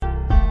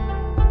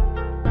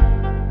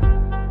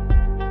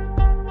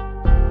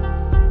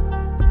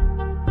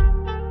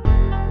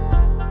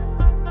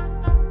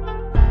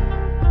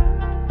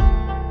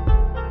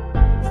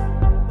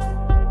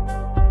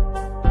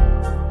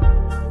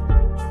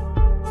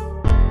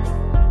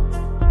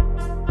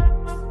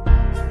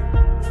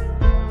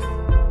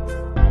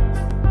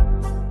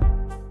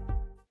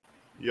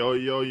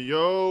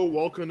Yo.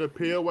 Welcome to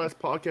POS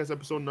Podcast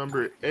episode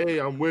number 8.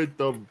 I'm with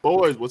the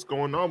boys. What's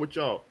going on with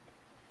y'all?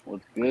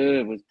 What's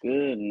good? What's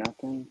good?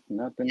 Nothing Yes, new.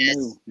 Nothing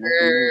new from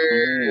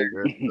Yes,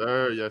 here.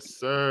 sir. Yes,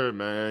 sir,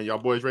 man. Y'all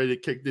boys ready to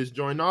kick this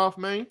joint off,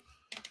 man?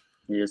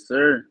 Yes,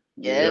 sir.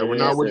 Yeah, Yep, we're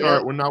Yes,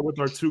 not with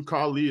sir. our two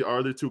colleagues, our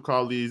other two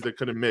colleagues that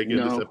couldn't make it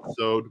this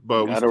episode,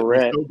 but Got a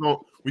rep.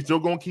 we still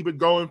gonna keep it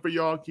going for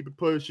y'all, keep it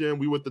pushing.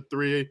 We with the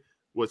three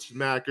with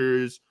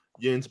Smackers,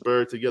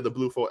 Yinsberg together,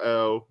 Blue for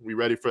L. We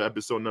ready for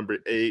episode number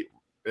 8,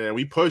 and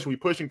we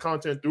pushing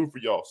content through for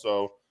y'all.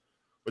 So,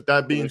 with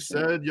that being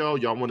said, y'all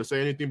want to say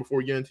anything before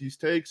we get into these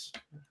takes?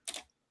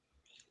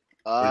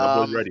 Or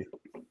y'all boys ready?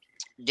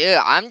 Dude,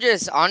 I'm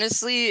just I'm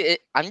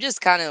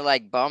just kind of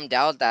like bummed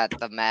out that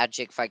the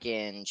Magic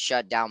fucking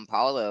shut down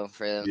Paulo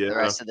for the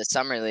rest of the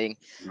summer league.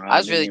 I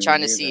was really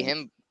trying to see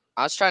him.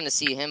 I was trying to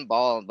see him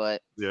ball,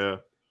 but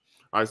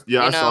I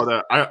saw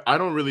that. I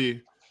don't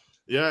really.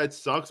 Yeah, it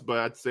sucks, but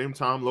at the same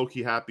time, low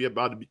key happy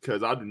about it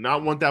because I do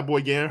not want that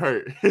boy getting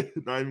hurt.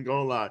 Not even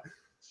gonna lie.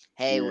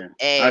 Hey,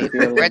 Yeah.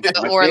 we're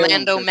the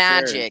Orlando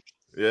Magic.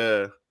 Sure.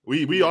 Yeah.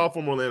 We all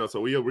from Orlando,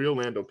 so we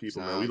Orlando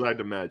people, man. We like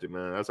the Magic,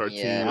 man. That's our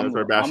team. That's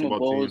our basketball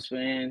I'm a Bulls team.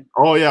 fan.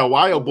 Oh yeah,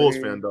 Wyatt Bulls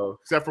fan though,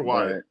 except for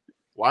Wyatt.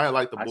 Wyatt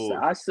like the Bulls.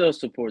 I still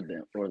support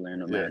the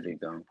Orlando Magic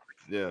though.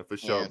 Yeah, for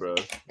sure, bro.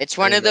 It's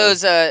one of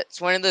those.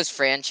 It's one of those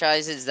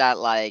franchises that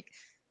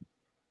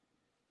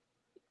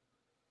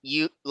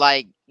you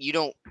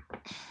don't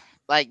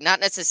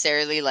not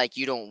necessarily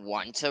you don't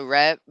want to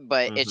rep,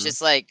 but it's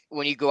just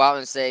when you go out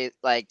and say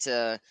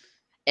to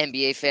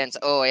NBA fans,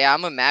 oh yeah,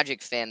 I'm a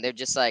Magic fan. They're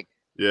just saying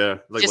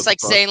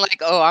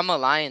oh, I'm a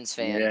Lions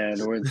fan. Yeah,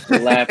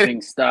 the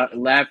laughing stock.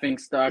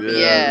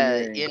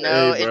 Yeah,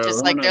 it's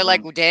just they're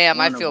like,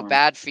 damn, I feel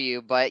bad for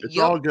you, but it's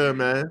all good,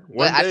 man.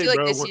 I feel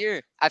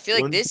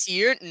like this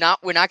year,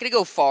 we're not gonna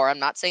go far. I'm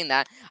not saying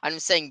that. I'm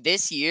saying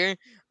this year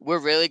we're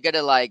really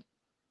gonna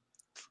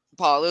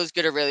Paulo's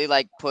gonna really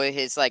put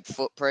his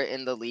footprint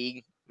in the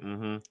league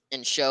and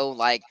show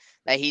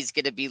that he's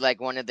gonna be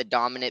one of the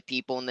dominant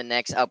people in the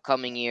next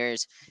upcoming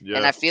years. Yeah.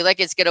 And I feel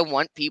like it's gonna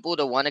want people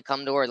to want to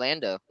come to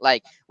Orlando.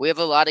 We have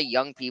a lot of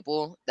young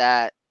people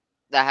that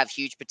have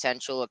huge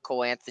potential.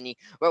 Cole Anthony,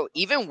 bro.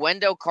 Even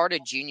Wendell Carter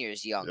Jr.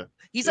 is young. Yeah.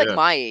 He's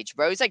my age,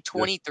 bro. He's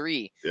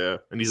 23. Yeah,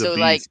 and he's a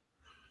beast.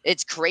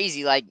 It's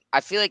crazy. I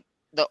feel like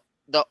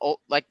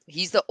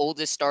he's the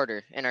oldest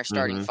starter in our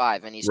starting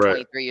five, and he's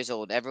 23 years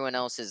old. Everyone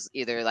else is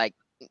either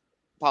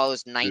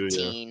Paulo's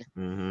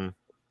 19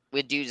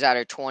 with dudes that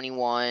are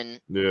 21.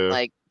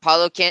 Yeah,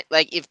 Paulo can't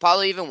if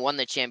Paulo even won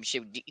the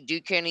championship,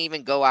 dude can't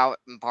even go out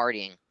and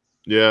partying.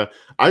 Yeah,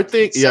 I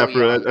think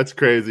that's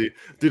crazy,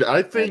 dude.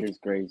 I think that is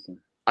crazy.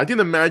 I think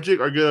the Magic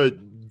are gonna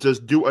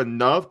just do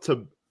enough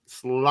to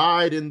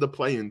slide in the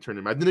play-in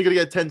tournament. I think they're gonna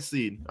get 10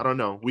 seed. I don't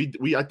know.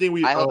 I think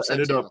we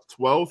ended up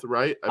 12th,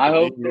 right? I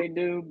hope they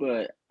do,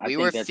 but we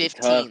were 15th.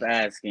 Tough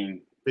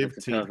asking.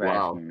 15th.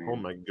 Wow. Asking, oh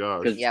my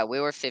gosh. Yeah, we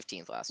were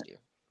 15th last year.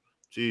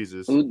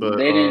 Jesus. They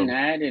didn't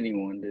add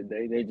anyone, did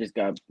they? They just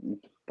got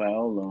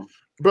Paolo.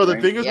 Bro, the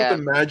thing is with the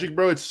Magic,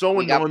 bro, it's so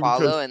annoying. We got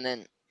Paolo, and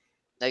then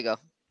there you go.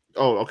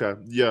 Oh, okay.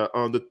 Yeah.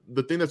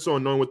 The thing that's so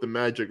annoying with the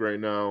Magic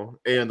right now,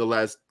 and the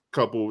last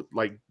couple,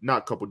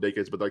 not couple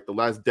decades, but the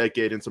last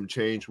decade and some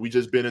change, we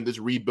just been in this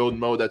rebuild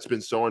mode that's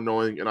been so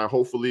annoying. And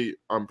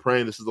I'm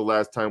praying this is the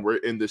last time we're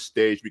in this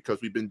stage because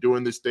we've been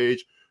doing this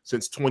stage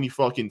since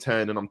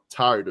 2010, and I'm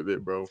tired of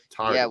it, bro.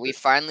 We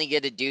finally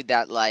get a dude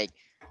that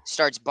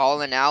starts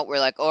balling out. We're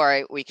like, all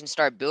right, we can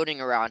start building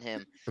around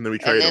him. And then we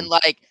trade him.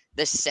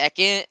 The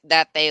second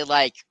that they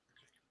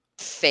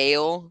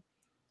fail,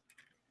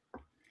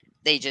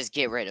 they just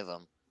get rid of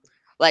him.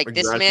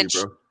 This man,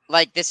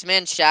 this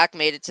man Shaq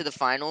made it to the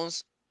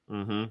finals,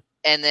 and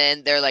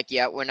then they're like,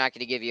 yeah, we're not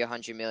going to give you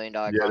 $100 million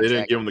contract. Yeah, they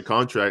didn't give him the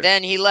contract.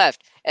 Then he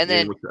left, and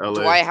then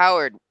Dwight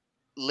Howard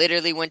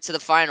literally went to the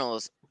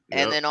finals,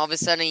 and then all of a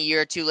sudden, a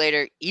year or two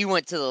later, he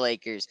went to the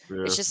Lakers.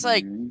 Yeah. It's just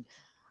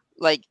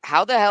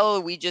how the hell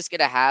are we just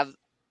gonna have?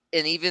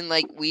 And even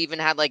we even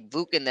had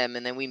Vuk in them,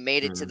 and then we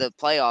made it to the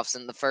playoffs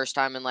in the first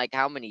time in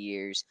how many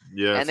years?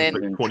 Yeah, and then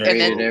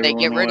they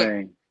get rid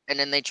of, and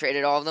then they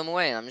traded all of them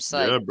away. And I'm just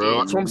yeah, bro.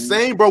 That's what I'm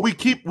saying, bro.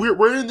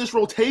 We're in this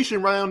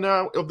rotation right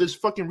now of this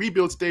fucking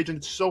rebuild stage, and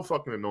it's so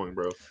fucking annoying,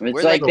 bro.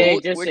 It's they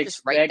just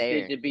expect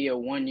it to be a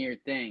 1-year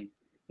thing.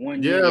 Bro.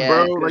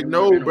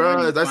 No,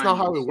 bro. That's not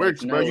how it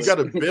works, bro. You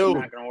gotta build.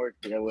 It's not gonna work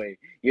that way.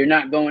 You're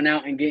not going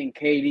out and getting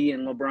KD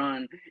and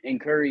LeBron and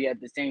Curry at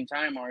the same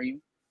time, are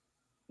you?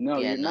 No,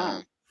 you're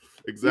not.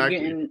 Exactly.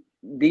 You're getting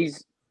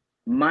these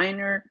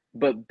minor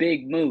but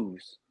big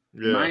moves.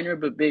 Yeah. Minor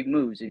but big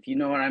moves, if you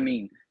know what I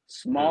mean.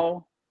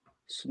 Small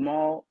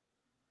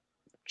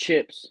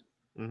chips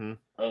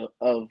of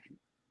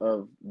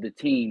the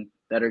team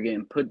that are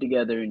getting put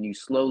together, and you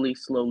slowly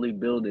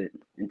build it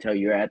until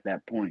you're at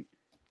that point.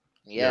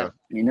 Yeah.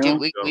 You know, dude,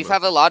 we've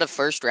have a lot of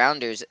first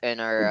rounders in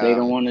our. But they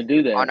don't want to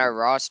do that on our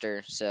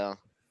roster. So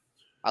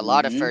A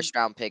lot of first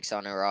round picks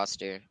on our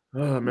roster.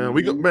 Oh man,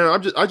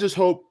 I just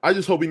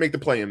hope we make the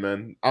play-in,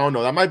 man. I don't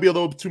know. That might be a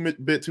little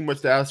bit too much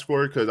to ask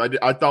for because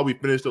I thought we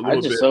finished a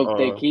little bit. I just hope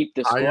they keep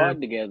the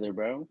squad together,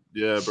 bro.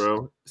 Yeah,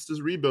 bro. It's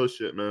just rebuild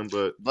shit, man.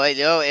 But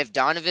yo, if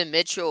Donovan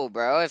Mitchell,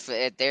 bro,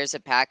 if there's a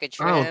package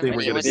for him,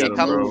 and he wants to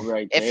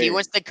come, if he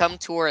wants to come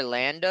to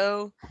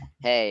Orlando,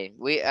 hey,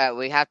 we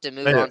have to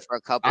move on for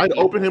a couple. I'd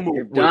open him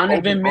with if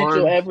Donovan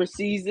Mitchell arms. ever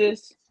sees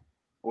this,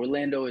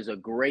 Orlando is a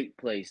great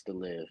place to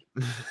live.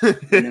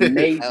 An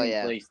amazing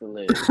place to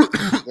live.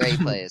 Great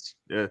place.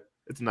 Yeah,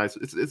 it's nice.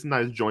 It's a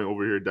nice joint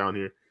over here down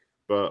here.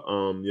 But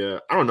yeah,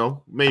 I don't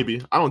know.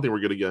 Maybe I don't think we're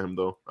gonna get him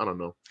though. I don't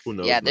know. Who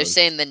knows? Yeah, they're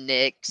saying the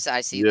Knicks.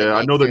 I see. Yeah,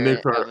 I know the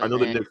Knicks are. I know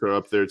the Knicks are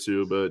up there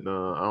too, but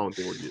no, I don't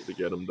think we're gonna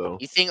get him though.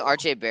 You think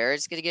RJ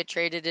Barrett's gonna get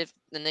traded if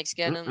the Knicks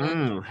get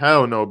him?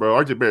 Hell no, bro.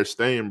 RJ Barrett's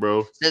staying,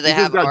 bro. So they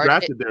just got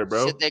drafted there,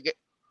 bro.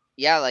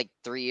 Yeah, like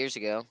 3 years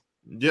ago.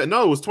 Yeah,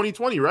 no, it was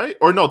 2020, right?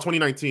 Or no,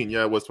 2019.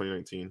 Yeah, it was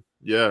 2019.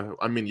 Yeah,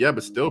 I mean, yeah,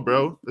 but still,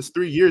 bro, that's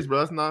 3 years, bro.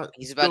 That's not.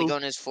 He's about to go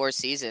in his 4th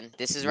season.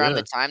 This is around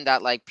the time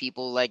that like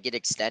people like get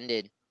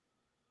extended.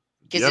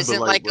 Because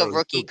isn't like a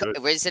rookie?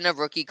 Isn't a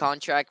rookie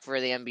contract for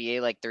the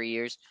NBA like 3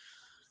 years?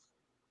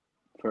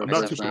 I'm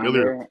not too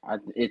familiar.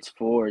 It's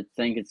 4. I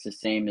think it's the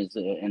same as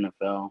the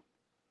NFL.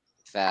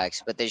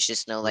 Facts, but there's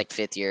just no like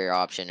 5th year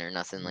option or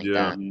nothing like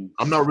that.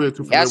 I'm not really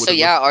too familiar.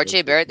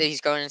 RJ Barrett,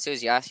 he's going into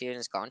his last year in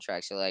his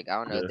contract. So like, I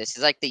don't know. Yeah. This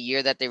is like the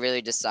year that they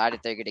really decide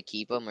if they're gonna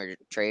keep him or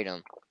trade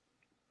him.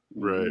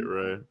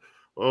 Right.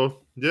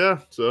 Well, yeah.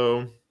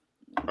 So,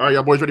 all right,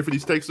 y'all boys ready for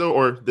these takes though,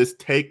 or this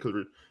take?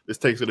 Because this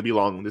take's gonna be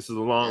long. This is a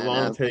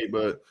long take,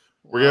 but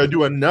we're gonna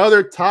do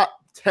another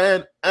top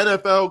 10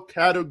 NFL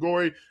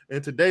category.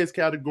 In today's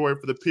category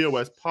for the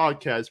POS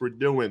podcast, we're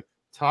doing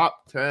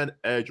top 10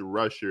 edge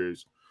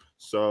rushers.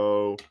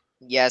 So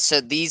yeah,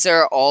 so these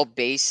are all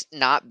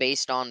not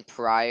based on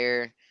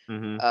prior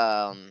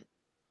prior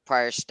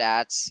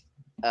stats.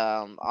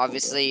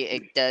 Obviously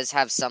it does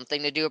have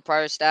something to do with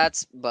prior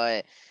stats,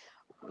 but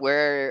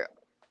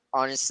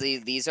honestly,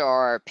 these are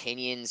our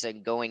opinions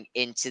and going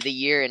into the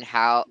year and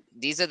how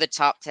these are the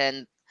top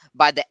 10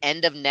 by the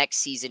end of next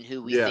season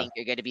who we think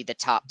are going to be the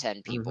top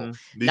 10 people.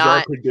 These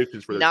are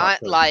predictions for the top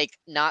 10.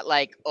 Not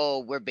like,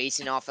 oh, we're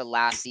basing off of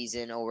last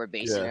season or we're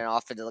basing it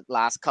off of the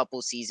last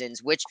couple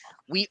seasons, which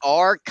we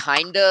are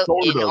kind of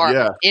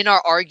in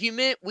our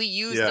argument. We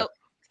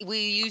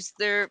use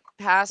their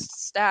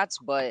past stats,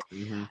 but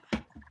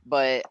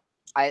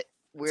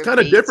it's kind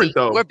of different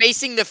though. We're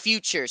basing the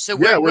future, so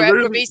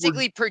we're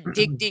basically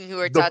predicting who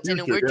are top 10,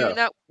 and we're doing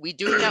that. We're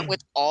doing that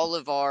with all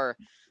of our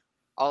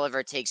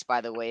takes.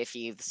 By the way, if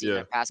you've seen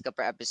our past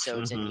couple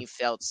episodes and you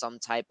felt some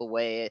type of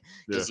way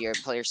because your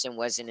person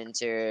wasn't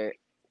into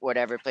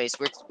whatever place,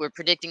 we're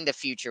predicting the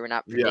future. We're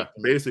not predicting.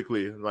 Yeah,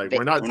 basically, like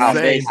we're not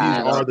saying these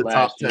are the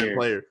top 10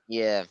 players.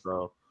 Yeah.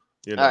 So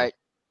all right.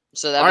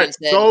 So that being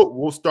said, so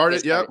we'll start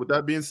it. Yeah. With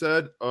that being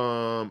said,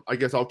 I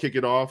guess I'll kick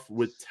it off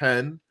with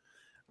 10.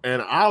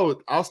 And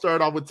I'll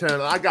start off with 10.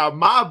 I got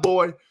my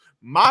boy,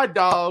 my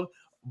dog,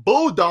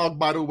 Bulldog,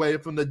 by the way,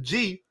 from the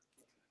G,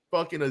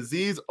 fucking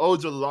Azeez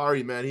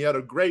Ojulari, man. He had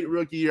a great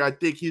rookie year. I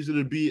think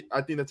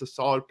that's a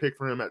solid pick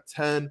for him at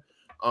 10.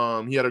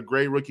 He had a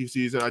great rookie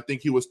season. I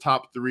think he was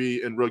top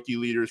 3 in rookie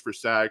leaders for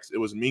sacks. It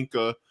was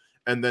Minka,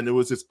 and then it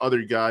was this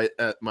other guy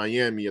at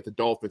Miami at the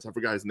Dolphins. I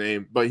forgot his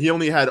name, but he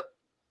only had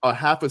a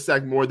half a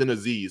sack more than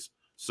Azeez.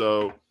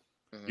 So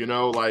you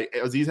know, like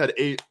Azeez had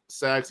 8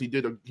 sacks. He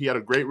had a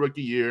great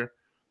rookie year.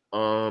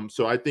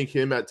 So I think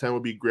him at 10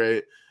 would be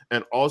great.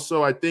 And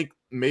also I think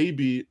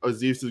maybe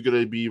Azeez is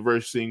gonna be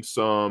versing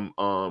some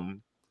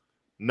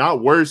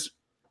not worse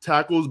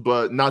tackles,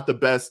 but not the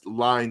best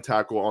line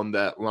tackle on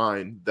that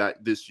line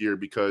that this year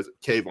because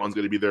Kayvon's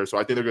gonna be there. So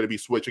I think they're gonna be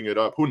switching it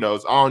up. Who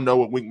knows? I don't know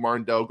what Wink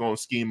Martindale gonna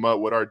scheme up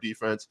with our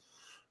defense,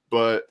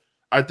 but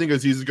I think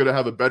Azeez is gonna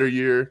have a better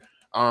year.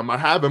 I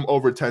have him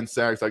over 10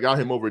 sacks. I got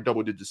him over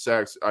double-digit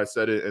sacks. I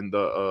said it in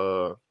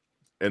the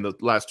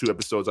last 2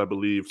 episodes, I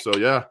believe. So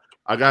yeah,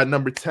 I got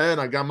number 10.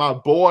 I got my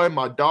boy,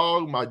 my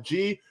dog, my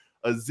G,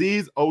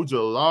 Azeez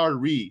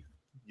Ojulari.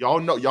 Y'all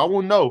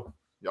will know.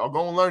 Y'all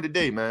gonna learn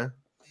today, man.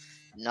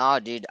 No,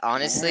 dude.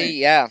 Honestly,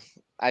 yeah.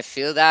 I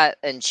feel that,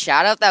 and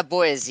shout out that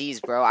boy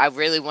Azeez, bro. I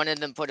really wanted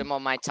to put him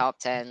on my top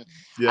 10.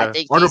 Yeah, I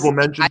think honorable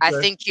mention. I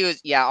think he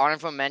was,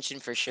 honorable mention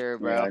for sure,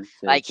 bro. Yeah,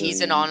 like he's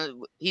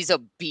a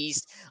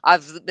beast.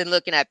 I've been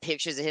looking at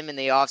pictures of him in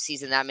the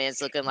offseason. That man's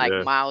looking like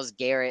Myles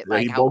Garrett. Yeah,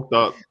 like he bulked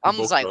up. I'm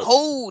just like,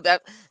 hold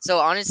that. So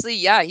honestly,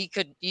 yeah, he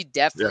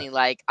definitely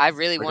like. I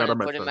really wanted to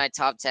put him in my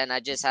top 10. I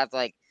just have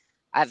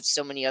I have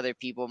so many other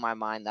people in my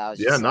mind that I was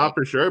just not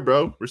for sure,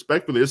 bro.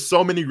 Respectfully, there's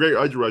so many great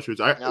edge rushers.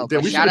 We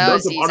shout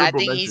out Azeez. I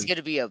think he's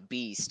gonna be a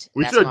beast.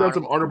 We should have done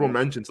some honorable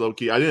mentions, low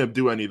key. I didn't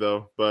do any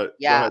though, but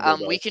yeah,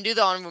 we can do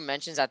the honorable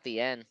mentions at the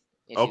end.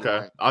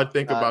 Okay, I'll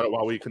think about it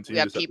while we continue.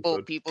 We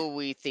have people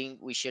we think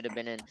we should have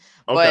been in.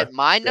 Okay. But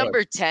my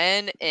number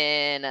 10,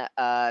 and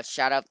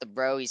shout out the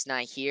bro, he's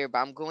not here, but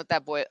I'm going with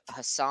that boy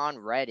Hassan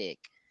Reddick.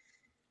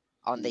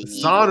 on the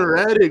Sauter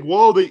Eagles. Reddick.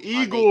 Whoa, the new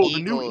Eagles.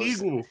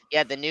 Eagle.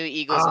 Yeah, the new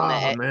Eagles on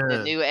the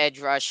Man. new edge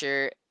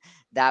rusher.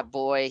 That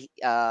boy,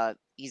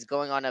 he's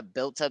going on a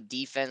built-up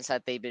defense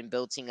that they've been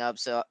building up.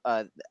 So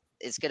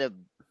it's gonna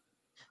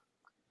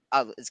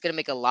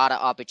make a lot of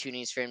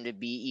opportunities for him to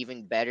be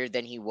even better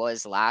than he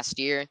was last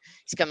year.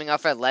 He's coming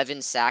off an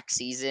 11 sack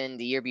season.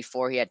 The year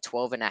before he had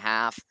 12 and a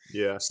half.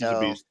 Yeah, he's a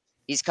So beast.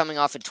 he's coming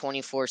off of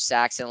 24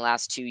 sacks in the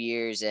last 2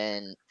 years.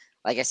 And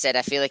like I said,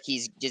 I feel like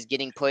he's just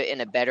getting put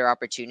in a better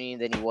opportunity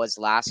than he was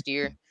last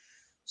year.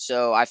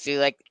 So I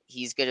feel like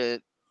he's gonna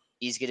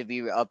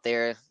be up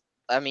there.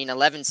 I mean,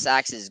 11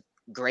 sacks is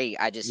great.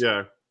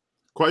 Yeah.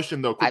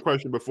 Question though, quick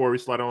question before we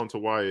slide on to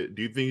Wyatt.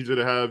 Do you think he's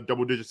gonna have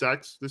double-digit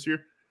sacks this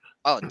year?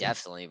 Oh,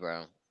 definitely,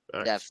 bro.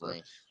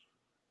 Definitely.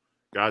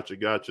 Gotcha.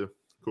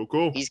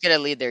 Cool. He's gonna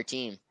lead their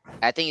team.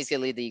 I think he's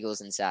gonna lead the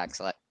Eagles in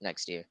sacks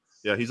next year.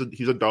 Yeah, he's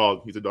a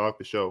dog. He's a dog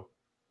for show.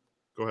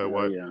 Go ahead,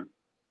 Wyatt. Yeah.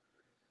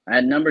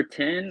 At number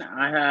 10,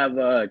 I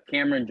have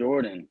Cameron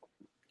Jordan.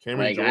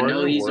 Jordan. I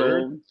know he's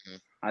old.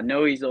 I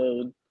know he's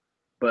old,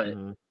 but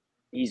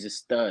he's a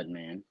stud,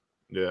 man.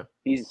 Yeah.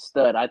 He's a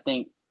stud. I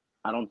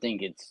don't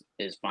think it's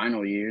his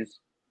final years.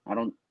 I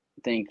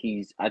think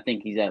he's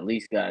at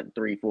least got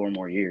 3-4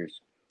 more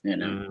years. You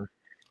know,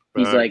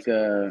 he's like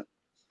a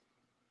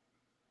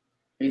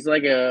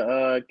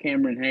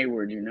Cameron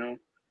Hayward, you know,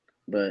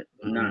 but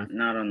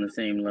not on the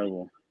same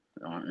level,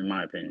 in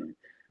my opinion.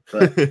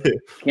 But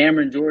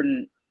Cameron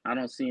Jordan, I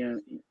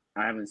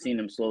haven't seen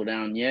him slow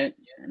down yet,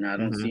 and I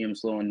don't see him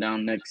slowing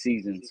down next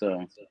season.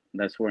 So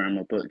that's where I'm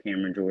gonna put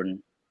Cameron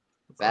Jordan.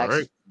 Facts.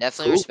 Right.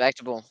 Definitely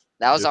respectable.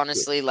 That was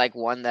honestly like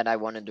one that I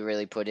wanted to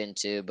really put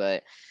into,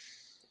 but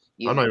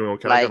I'm not even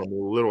okay. I got him a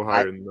little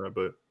higher than that,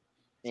 but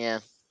yeah.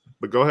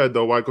 But go ahead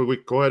though. Why? Go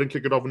ahead and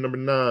kick it off with number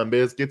 9.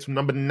 Let's get to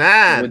number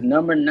 9. With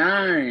number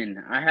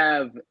 9, I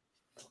have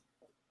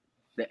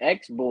the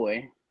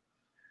ex-boy,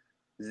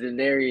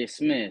 Zadarius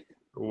Smith.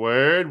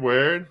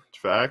 Word.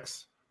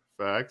 Facts.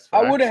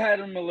 I would have had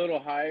him a little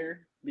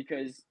higher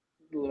because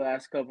the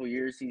last couple of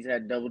years he's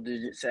had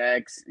double-digit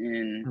sacks,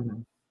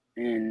 and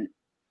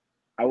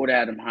I would have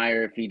had him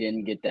higher if he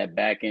didn't get that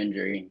back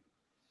injury.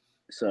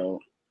 So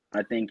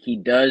I think he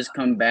does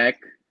come back.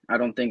 I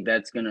don't think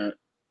that's gonna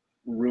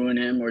ruin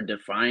him or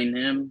define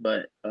him,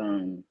 but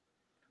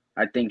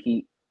I think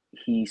he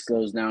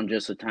slows down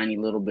just a tiny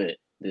little bit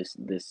this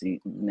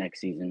next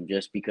season,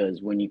 just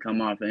because when you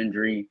come off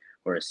injury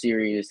or a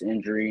serious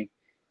injury,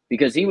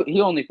 because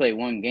he only played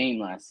one game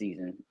last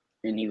season,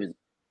 and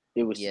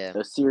it was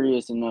a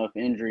serious enough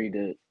injury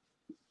to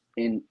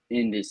end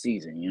this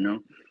season, you know.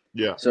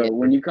 Yeah. So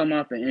when you come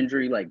off an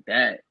injury like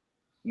that,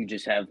 you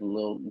just have the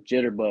little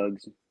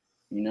jitterbugs,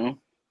 you know.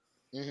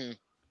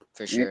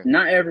 For sure.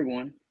 Not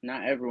everyone,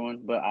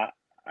 but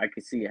I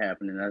could see it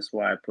happening. That's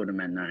why I put him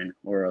at 9,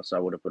 or else I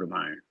would have put him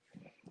higher.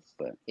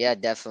 But yeah,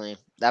 definitely.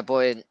 That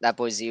boy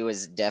Z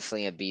was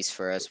definitely a beast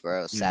for us,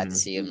 bro. Sad to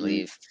see him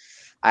leave.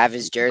 I have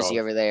his jersey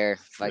over there.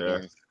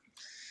 Fucking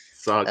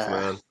sucks,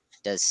 man.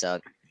 Does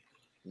suck.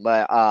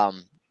 But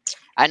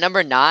at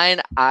number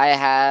 9, I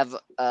have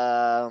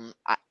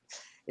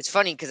it's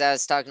funny because I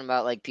was talking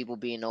about like people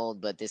being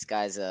old, but this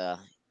guy's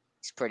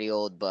he's pretty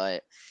old,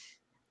 but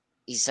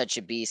he's such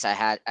a beast.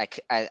 I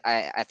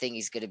think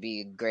he's gonna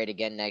be great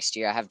again next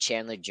year. I have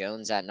Chandler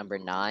Jones at number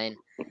 9.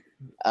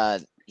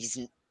 He's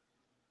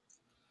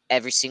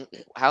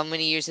how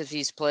many years have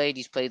he's played?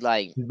 He's played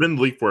like he's been in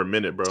the league for a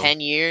minute, bro. 10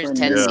 years,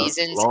 10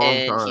 seasons,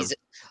 and time. He's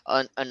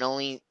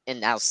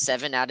now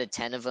 7 out of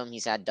 10 of them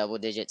he's had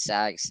double-digit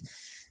sacks.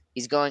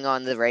 He's going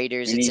on the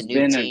Raiders. And it's a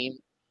new team.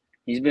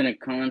 He's been a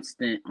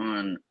constant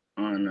on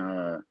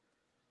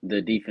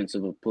the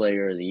defensive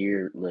player of the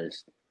year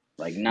list.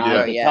 Like not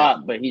at the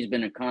top, but he's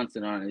been a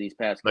constant on it these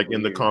past couple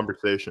in years. The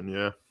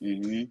conversation,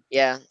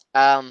 Yeah.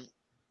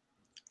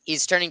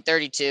 He's turning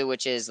 32,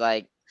 which is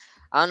like,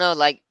 I don't know,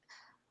 like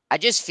I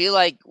just feel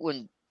like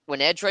when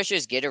edge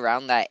rushers get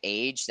around that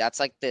age, that's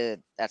like the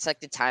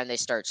time they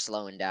start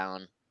slowing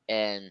down.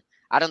 And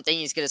I don't think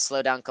he's gonna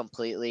slow down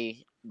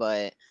completely,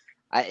 but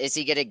is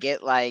he gonna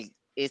get like?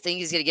 You think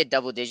he's gonna get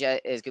double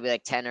digit? It's gonna be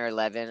like 10 or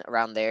 11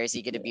 around there. Is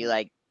he gonna be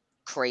like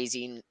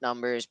crazy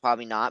numbers?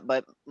 Probably not,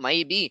 but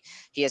might be.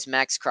 He has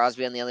Max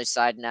Crosby on the other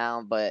side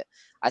now, but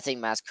I think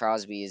Max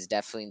Crosby is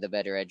definitely the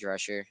better edge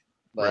rusher.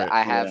 But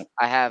I have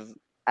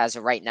as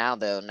of right now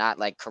though, not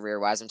like career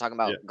wise. I'm talking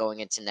about going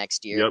into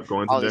next year. Yep,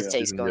 going into all this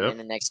takes going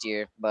into next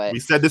year. But we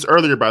said this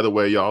earlier, by the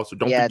way, y'all. So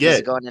don't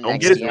forget.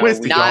 Don't get it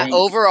twisted. Not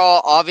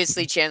overall.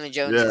 Obviously, Chandler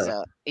Jones is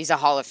he's a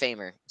Hall of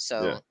Famer.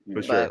 So,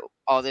 but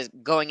all this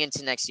going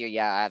into next year,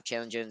 I have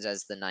Chandler Jones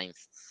as the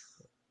 9th.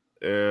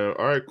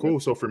 All right, cool.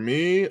 So for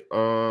me,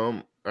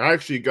 I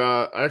actually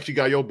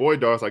got your boy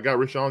Doss. I got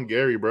Rashawn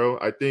Gary, bro.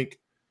 I think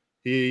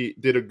he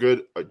did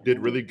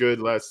really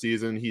good last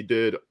season. He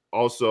did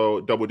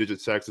also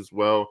double-digit sacks as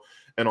well.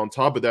 And on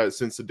top of that,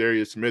 since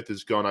Zadarius Smith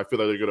is gone, I feel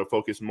like they're going to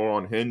focus more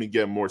on him and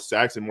get more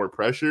sacks and more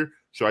pressure.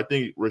 So I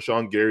think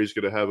Rashawn Gary is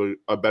going to have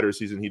a better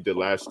season he did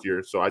last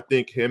year. So I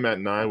think him at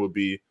 9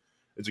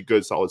 it's a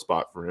good solid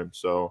spot for him.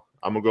 So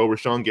I'm going to go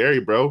Rashawn Gary,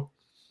 bro.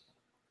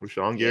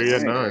 Rashawn Gary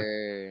at 9.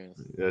 Sir.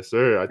 Yes,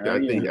 sir. I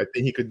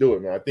think he could do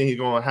it, man. I think he's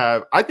gonna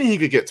have. I think he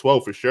could get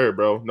 12 for sure,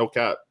 bro. No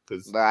cap,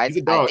 because he's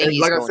a dog. I think And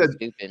he's like I going said,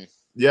 stupid.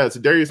 yeah, so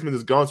Darius Smith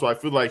is gone, so I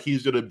feel like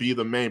he's gonna be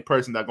the main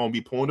person that's gonna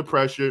be pulling the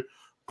pressure,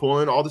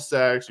 pulling all the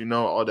sacks,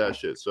 all that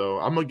shit. So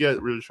I'm gonna get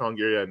Rashawn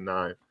Gary at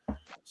 9.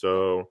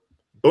 So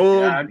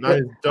boom, I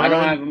don't done.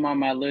 have him on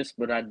my list,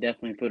 but I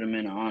definitely put him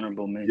in an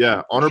honorable mention.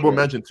 Yeah, honorable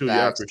mention too.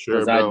 Facts. Yeah, for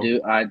sure, bro.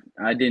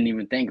 I didn't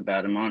even think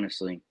about him,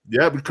 honestly.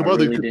 Yeah, but come on,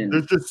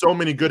 there's just so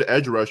many good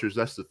edge rushers.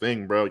 That's the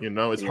thing, bro.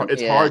 It's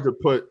hard to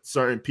put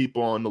certain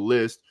people on the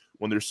list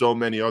when there's so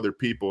many other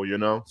people.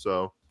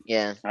 So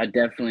yeah, I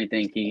definitely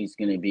think he's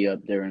going to be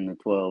up there in the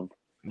 12.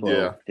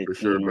 Yeah, for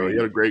sure, bro. He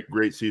had a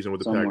great season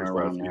with the Packers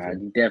last season. I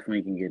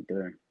definitely can get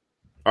there.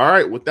 All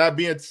right. With that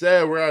being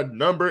said, we're at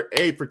number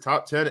 8 for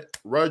top 10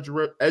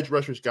 edge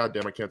rushers.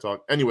 Goddamn, I can't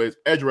talk. Anyways,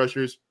 edge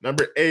rushers.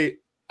 Number 8,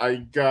 I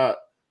got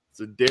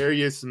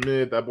Darius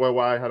Smith. That boy,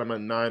 why I had him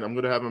at 9. I'm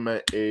gonna have him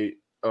at 8.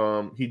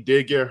 He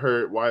did get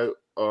hurt. Why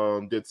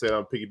did say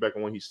I'm piggybacking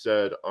on what he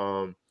said.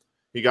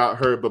 He got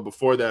hurt, but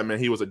before that, man,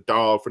 he was a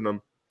dog for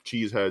them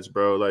cheeseheads,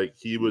 bro. Like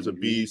he was a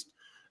beast.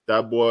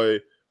 That boy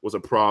was a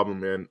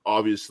problem, and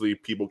obviously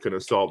people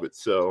couldn't solve it.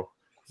 So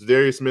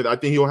Darius Smith, I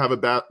think he'll have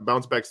a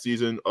bounce back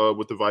season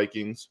with the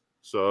Vikings.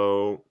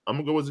 So I'm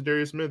gonna go with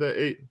Darius Smith at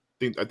 8.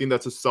 I think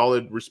that's a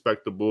solid,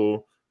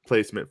 respectable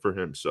placement for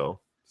him. So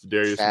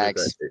Darius Smith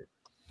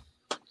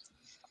at 8.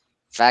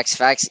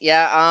 Facts.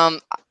 Yeah.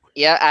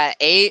 At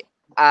 8,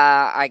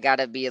 I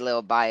gotta be a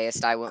little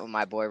biased. I went with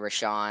my boy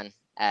Rashawn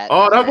at.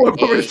 That boy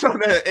put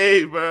Rashawn at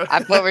 8, bro. I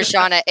put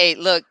Rashawn at 8.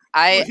 Look,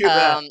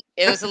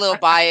 it was a little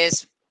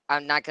biased.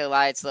 I'm not gonna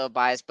lie, it's a little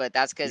biased, but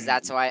that's because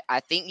that's why I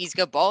think he's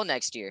gonna ball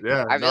next year.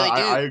 Yeah, I really do.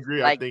 I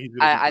agree. Like, I think he's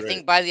gonna be great. I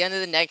think by the end of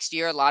the next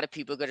year, a lot of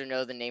people are gonna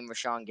know the name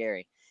Rashawn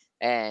Gary.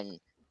 And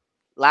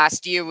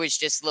last year was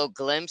just a little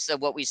glimpse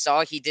of what we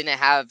saw. He didn't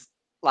have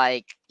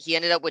he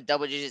ended up with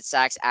double-digit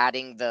sacks,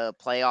 adding the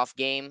playoff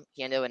game.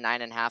 He ended up with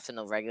 9.5 in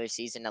the regular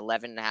season,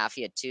 11.5.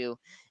 He had 2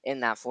 in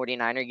that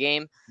 49er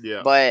game.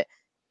 Yeah, but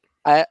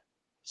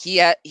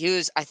he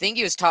was, I think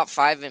he was top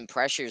 5 in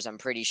pressures, I'm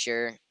pretty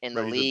sure, in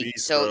the league.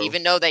 Beast, so bro.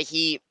 even though that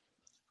he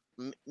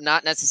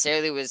not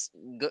necessarily was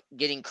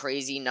getting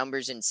crazy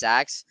numbers in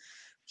sacks,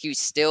 he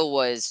still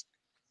was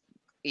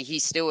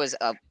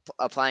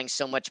applying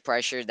so much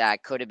pressure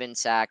that could have been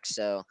sacks.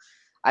 So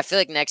I feel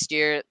like next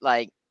year,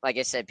 like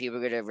I said, people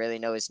are going to really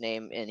know his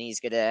name, and he's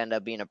going to end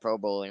up being a Pro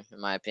Bowler, in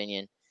my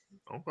opinion.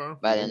 Okay.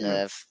 By the end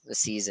of the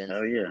season.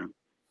 Oh, yeah.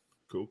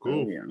 Cool.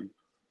 Oh, yeah.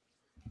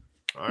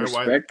 All right,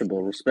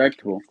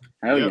 respectable.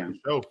 Hell yeah.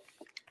 Sure.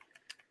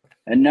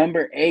 At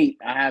number 8,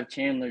 I have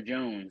Chandler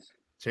Jones.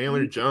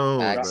 Jones.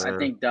 I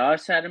think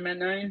Doss had him at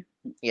 9.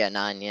 Yeah,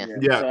 9. Yeah.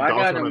 So I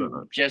got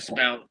him just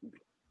about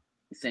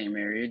the same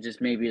area,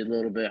 just maybe a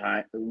little bit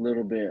high, a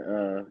little bit,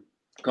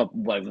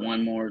 couple like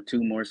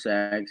 2 more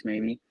sacks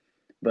maybe,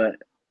 but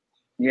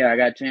yeah, I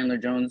got Chandler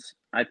Jones.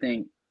 I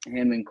think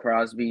him and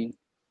Crosby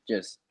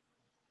just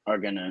are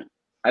gonna.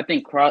 I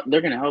think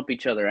they're gonna help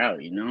each other out.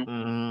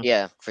 Mm-hmm.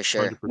 Yeah, for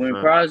sure. 100%. When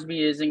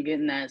Crosby isn't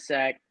getting that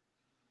sack,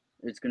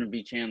 it's gonna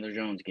be Chandler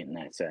Jones getting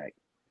that sack.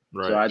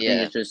 Right. So I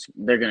think it's just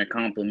they're gonna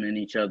complement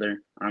each other.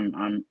 I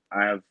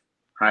have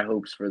high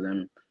hopes for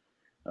them,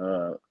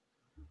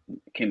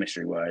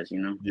 chemistry wise.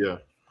 Yeah,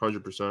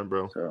 100%,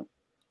 bro. So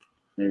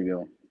there you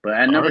go. But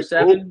at number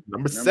 7, cool.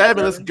 Number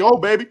 7, let's go,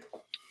 baby.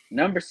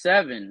 Number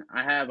 7,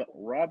 I have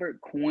Robert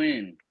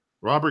Quinn.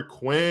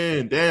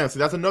 Damn, see,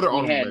 that's another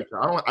honorable mention.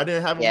 I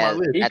didn't have him on my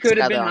list. He could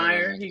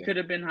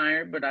have been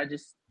higher. But I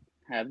just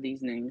have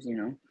these names,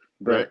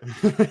 But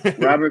right.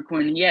 Robert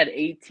Quinn, he had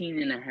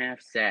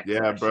 18.5 sacks.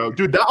 Yeah, bro.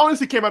 Dude, that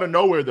honestly came out of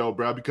nowhere, though,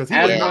 bro, because he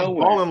was not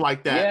balling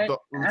like that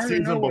the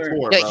season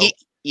before,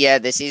 bro.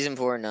 The season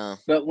before, no.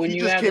 But when he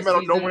you just have came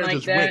out of nowhere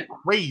and just went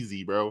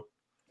crazy, bro.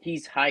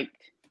 He's hyped.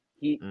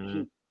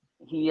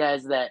 He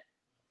has that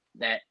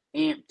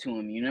amp to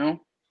him,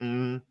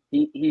 Mm-hmm.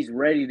 He's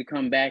ready to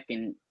come back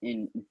and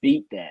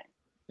beat that.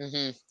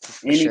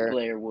 Mm-hmm. Any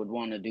player would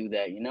want to do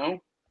that,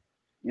 And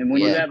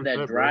when you have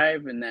that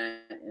drive and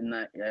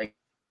that like,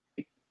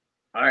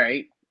 all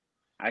right,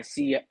 I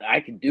see I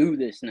could do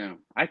this now.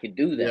 I could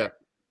do that. Yeah.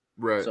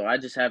 Right. So I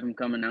just have him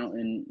coming out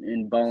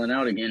and balling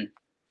out again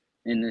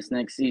in this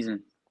next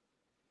season.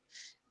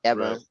 Yeah,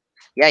 bro. Right.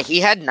 Yeah,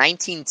 he had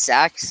 19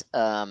 sacks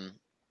in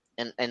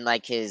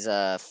like his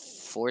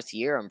 4th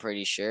year, I'm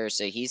pretty sure.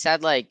 So he's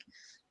had like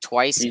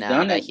twice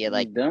now that he had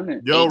like done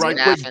it. Yo, right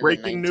quick,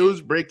 breaking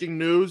news.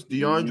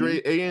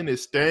 DeAndre Ayton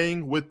is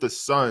staying with the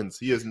Suns.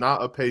 He is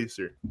not a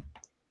Pacer.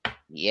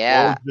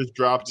 Yeah. Just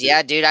dropped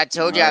it. Dude, I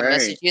told you. I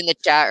messaged you in the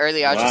chat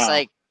earlier. I was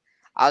like,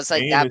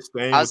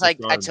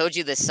 I told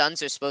you the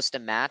Suns are supposed to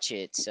match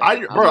it. So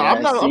I'm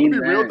gonna be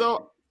real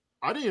though.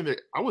 I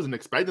wasn't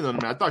expecting them.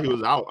 I thought he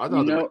was out. I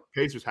thought the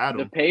Pacers had him.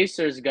 The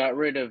Pacers got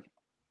rid of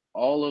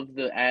all of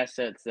the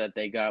assets that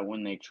they got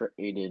when they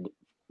traded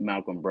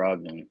Malcolm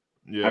Brogdon.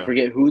 Yeah. I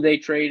forget who they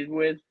traded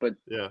with, but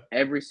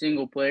every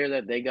single player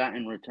that they got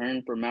in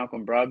return for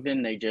Malcolm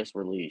Brogdon, they just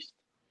released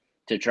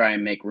to try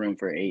and make room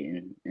for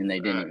Ayton, and they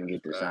didn't even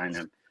get to sign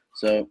him.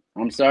 So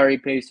I'm sorry,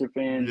 Pacer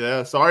fans.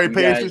 Yeah, sorry, You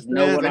Pacers guys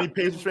know fans. Any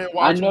Pacers fan I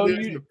watching know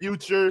this in the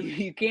future,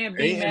 you can't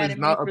be Aiden mad is at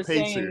me not a for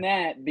Pacer. saying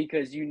that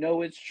because you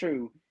know it's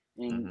true,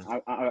 and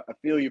I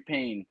feel your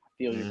pain. I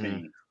feel your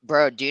pain.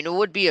 Bro, do you know what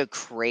would be a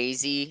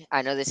crazy?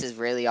 I know this is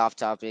really off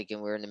topic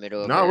and we're in the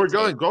middle of No, we're a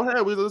going. take, Go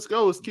ahead. Let's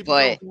go. Let's keep it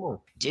going. but Come on.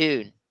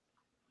 dude,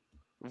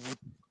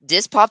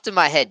 this popped in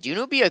my head. Do you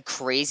know what'd be a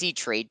crazy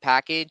trade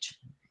package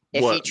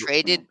if you What?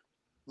 traded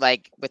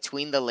like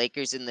between the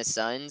Lakers and the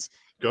Suns?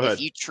 Go If ahead.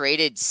 you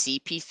traded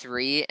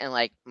CP3 and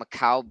like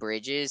Mikal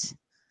Bridges,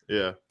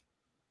 Yeah.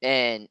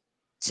 and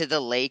to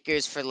the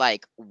Lakers for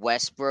like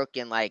Westbrook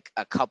and like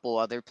a couple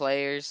other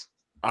players.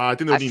 I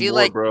think I they'll need feel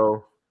more, like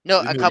bro.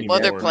 no, They a need couple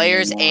other more.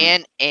 players More.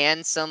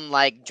 and some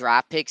like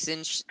draft picks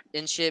and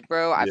shit,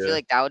 bro. I feel Yeah.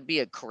 like that would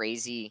be a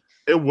crazy.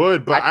 It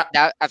would, but I feel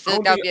like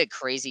don't that would think be a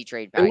crazy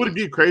trade it would package.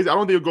 be crazy. I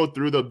don't think it'll go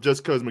through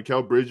just because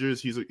Mikal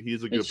Bridges. He's a good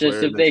It's player. just and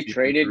if then they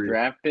traded CP3.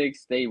 draft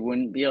picks, they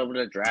wouldn't be able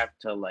to draft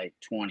till like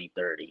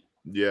 2030.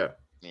 Yeah.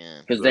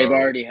 Yeah, because they've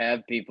already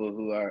have people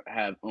who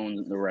have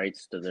owned the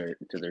rights to their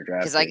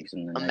draft because like picks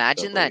in the next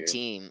imagine couple that years.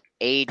 team: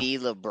 AD,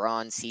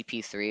 LeBron,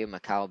 CP3, and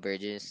Mikal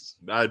Bridges.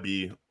 That'd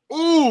be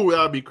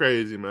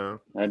crazy, man.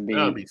 That'd be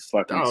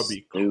fucking That'd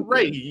be stupid.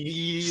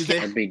 crazy.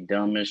 That'd be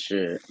dumb as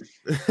shit.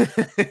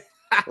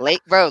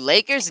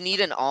 Lakers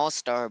need an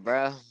all-star,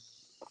 bro.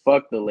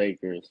 Fuck the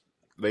Lakers.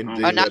 They Oh,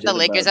 not the shit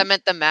Lakers. about I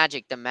meant the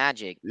Magic. The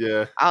Magic.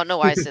 Yeah. I don't know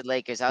why I said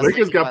Lakers. I was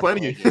Lakers thinking got about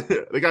the plenty.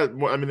 Lakers. They got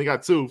more. I mean, they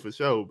got two for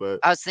sure, but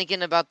I was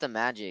thinking about the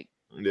Magic.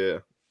 yeah,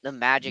 The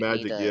Magic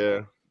need Magic. a.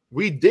 Yeah,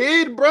 we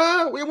did,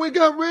 bro. We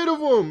got rid of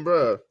them,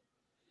 bro.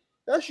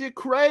 That shit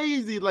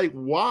crazy. Like,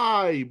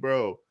 why,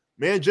 bro?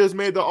 Man just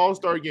made the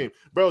All-Star game,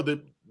 bro.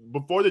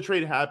 Before the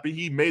trade happened,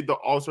 he made the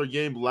All-Star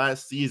game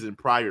last season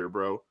prior,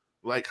 bro.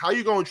 Like, how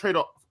you gonna trade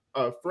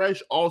a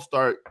fresh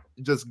All-Star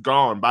just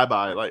gone? Bye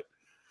bye. Like,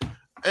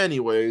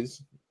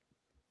 anyways.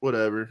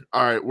 Whatever.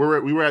 All right,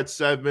 we were at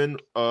 7.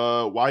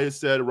 Wyatt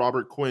said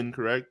Robert Quinn,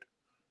 correct?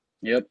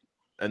 Yep.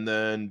 And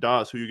then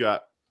Das, who you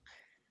got?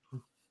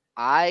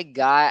 I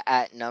got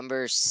at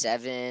number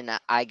 7.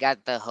 I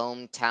got the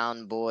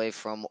hometown boy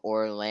from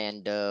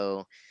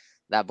Orlando.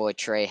 That boy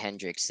Trey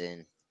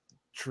Hendrickson.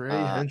 Trey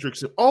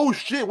Hendrickson. Oh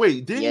shit!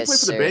 Wait, didn't he play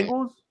for the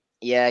Bengals?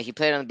 Yeah, he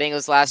played on the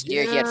Bengals last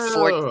year. He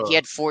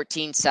had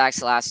 14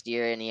 sacks last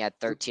year, and he had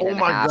 13 and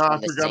a half God,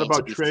 on the I forgot Saints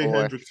about Trey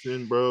before.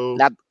 Hendrickson, bro.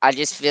 I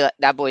just feel like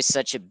that boy's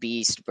such a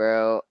beast,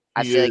 bro.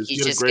 I feel like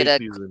he's just gonna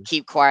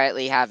keep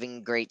quietly having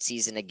a great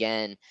season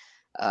again.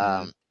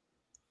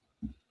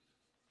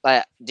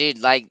 But dude,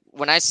 like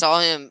when I saw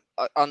him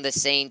on the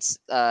Saints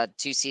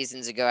 2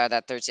 seasons ago at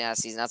that 13th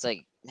season, I was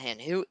like, man,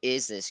 who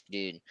is this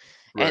dude?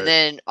 Right. And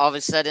then all of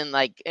a sudden,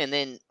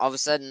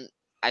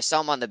 I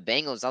saw him on the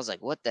Bengals. I was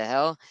like, what the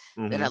hell?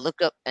 Then I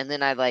looked up, and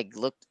then I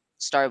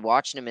started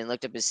watching him and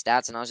looked up his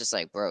stats, and I was just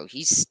like, bro,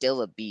 he's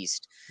still a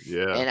beast.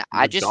 Yeah. And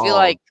I just feel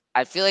like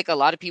a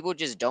lot of people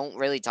just don't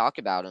really talk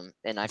about him.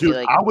 And I feel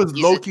like I was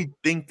low-key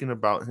thinking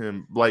about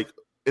him like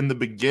in the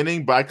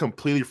beginning, but I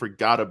completely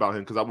forgot about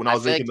him because when I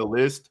was making the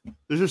list,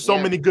 there's just so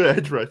many good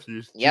edge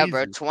rushers. Yeah,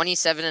 bro,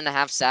 27 and a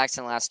half sacks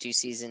in the last 2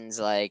 seasons.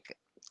 Like,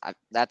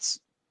 that's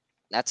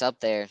up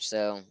there.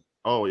 So.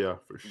 Oh yeah,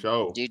 for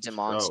sure. Dude's a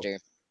monster.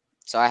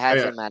 So I have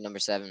him at number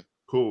 7.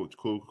 Cool.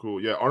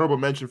 Yeah, honorable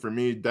mention for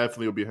me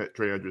definitely will be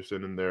Trey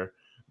Hendrickson in there.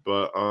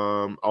 But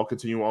I'll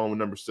continue on with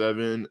number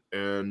 7,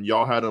 and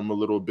y'all had him a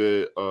little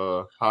bit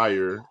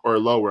higher or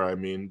lower, I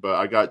mean. But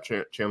I got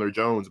Chandler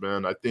Jones,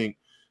 man. I think,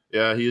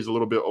 yeah, he is a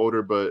little bit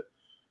older, but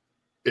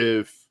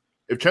if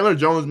Chandler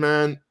Jones,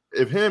 man,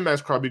 if him and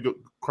Max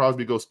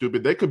Crosby go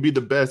stupid, they could be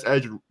the best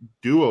edge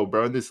duo,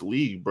 bro, in this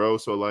league, bro.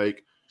 So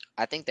like,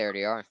 I think they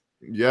already are.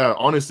 Yeah,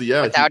 honestly,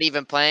 yeah. Without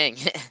even playing.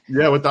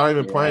 Without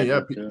even playing.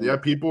 Yeah,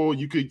 people,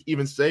 you could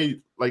even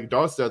say, like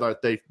Dawes said,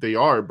 like they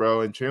are,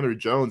 bro. And Chandler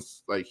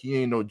Jones, like, he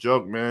ain't no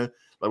joke, man.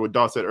 Like what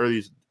Dawes said earlier,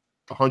 he's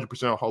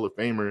 100% Hall of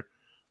Famer.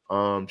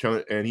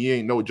 Chandler, and he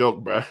ain't no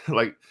joke, bro.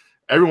 Like,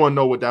 everyone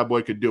know what that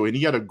boy could do. And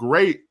he had a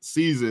great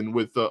season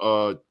with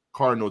the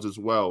Cardinals as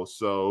well.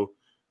 So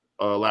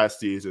last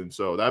season.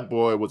 So that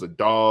boy was a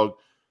dog.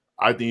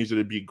 I think he's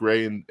going to be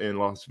great in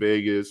Las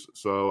Vegas.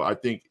 So I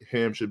think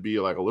him should be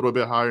like a little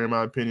bit higher in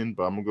my opinion,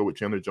 but I'm going to go with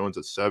Chandler Jones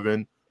at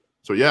 7.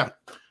 So yeah,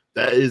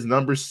 that is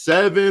number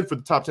 7 for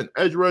the top 10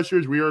 edge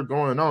rushers. We are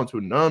going on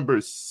to number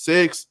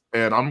 6,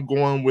 and I'm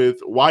going with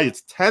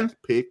Wyatt's 10th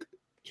pick,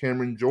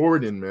 Cameron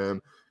Jordan,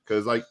 man.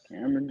 Because like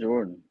Cameron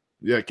Jordan.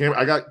 Yeah,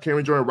 I got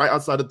Cameron Jordan right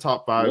outside the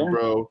top 5,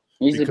 bro.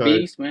 He's a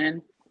beast,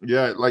 man.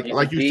 Yeah,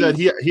 like you said,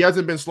 he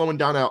hasn't been slowing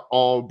down at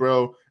all,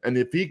 bro. And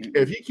if he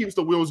keeps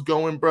the wheels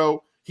going,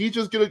 bro, he's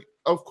just gonna,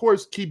 of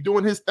course, keep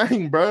doing his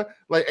thing, bro.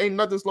 Like, ain't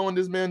nothing slowing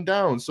this man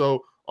down.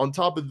 So on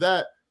top of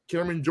that,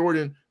 Cameron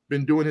Jordan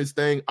been doing his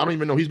thing. I don't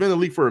even know. He's been in the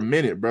league for a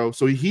minute, bro.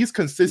 So he's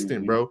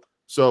consistent, bro.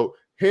 So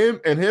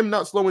him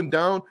not slowing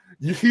down,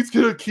 he's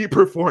gonna keep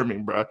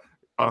performing, bro.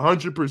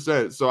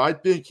 100%. So I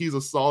think he's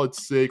a solid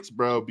 6,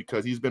 bro,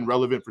 because he's been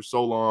relevant for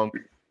so long.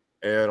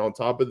 And on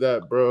top of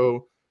that,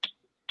 bro,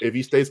 if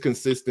he stays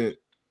consistent,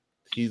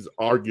 he's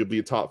arguably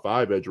a top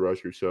 5 edge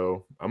rusher.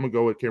 So I'm gonna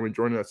go with Cameron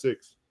Jordan at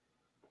 6.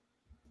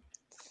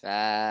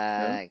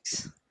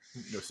 Facts.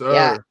 Yes, sir.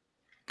 Yeah.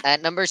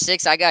 At number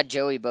 6, I got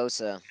Joey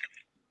Bosa.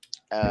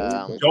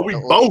 Joey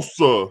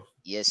Bosa.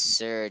 Yes,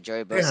 sir.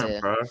 Joey Bosa.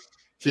 Damn, bro.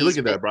 See, look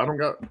at that,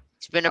 bro.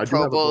 He's been a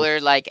Pro Bowler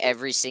like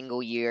every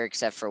single year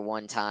except for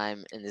one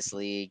time in this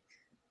league.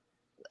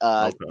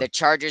 The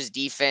Chargers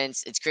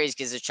defense, it's crazy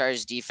because the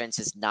Chargers defense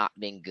has not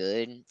been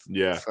good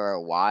for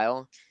a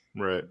while.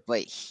 Right.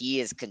 But he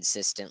has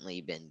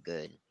consistently been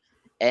good.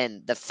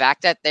 And the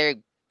fact that they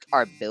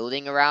are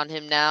building around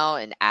him now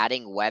and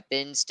adding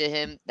weapons to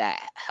him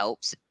that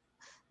helps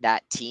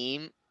that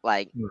team.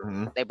 Like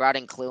they brought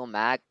in Khalil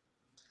Mack.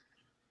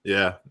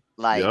 Yeah.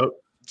 Like, yep.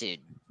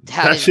 Dude,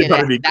 that's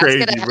gonna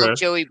help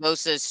Joey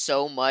Bosa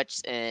so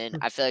much, and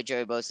I feel like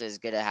Joey Bosa is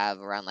gonna have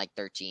around like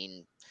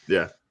 13.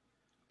 Yeah,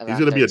 he's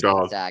gonna be a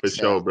dog for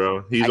sure,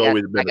 bro. He's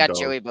always been a dog. I got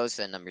Joey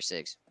Bosa at number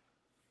 6.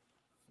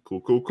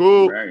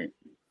 Cool. Right.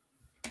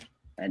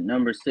 At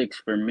number 6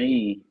 for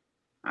me,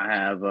 I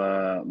have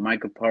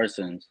Micah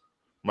Parsons.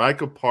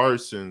 Micah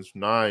Parsons,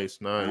 nice.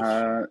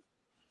 I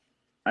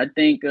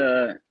think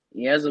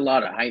he has a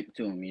lot of hype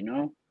to him, you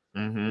know.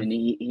 Mm-hmm. And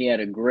he had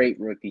a great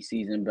rookie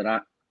season, but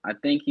I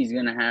think he's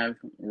gonna have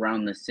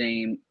around the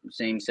same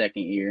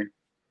second year.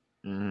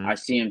 Mm-hmm. I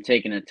see him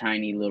taking a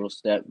tiny little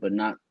step, but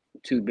not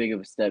too big of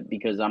a step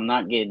because I'm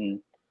not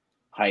getting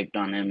hyped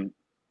on him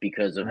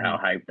because of how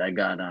hyped I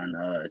got on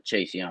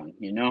Chase Young,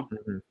 you know?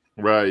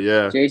 Mm-hmm. Right,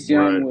 yeah. Chase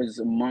Young was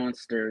a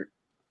monster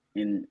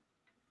and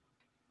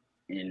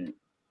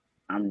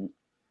I'm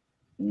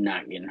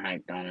not getting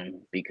hyped on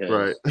him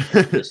because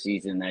of the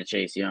season that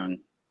Chase Young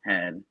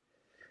had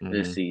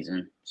this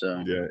season.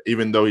 So yeah,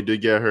 even though he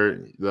did get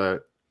hurt,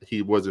 that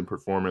he wasn't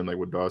performing like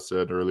what Dawes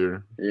said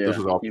earlier. Yeah, this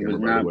was off he camera,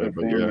 was by not the way,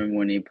 performing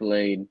when he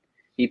played.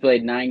 He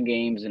played 9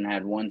 games and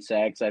had 1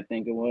 sack. I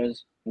think it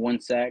was 1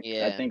 sack.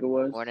 Yeah, I think it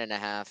was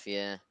 1.5.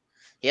 Yeah,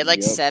 he had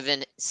like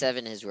seven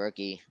his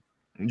rookie.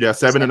 Yeah,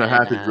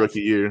 7.5 his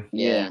rookie year.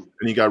 Yeah,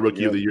 and he got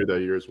rookie of the year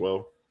that year as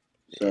well.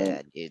 So,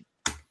 yeah, dude.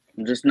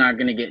 I'm just not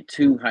gonna get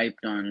too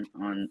hyped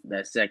on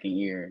that second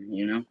year,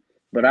 you know.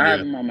 But I have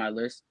him on my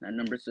list at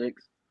number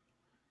 6.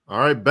 All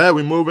right, bet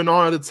we moving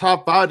on to the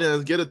top 5. Then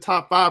let's get a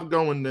top 5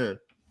 going then.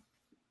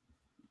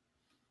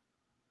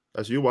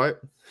 That's you, White.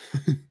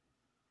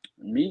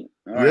 Me?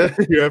 All right.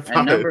 Yeah,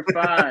 at number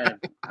 5,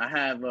 I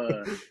have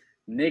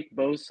Nick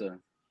Bosa.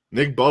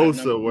 Nick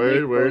Bosa,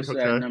 word.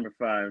 Bosa at number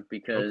 5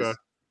 because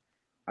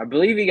I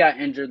believe he got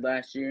injured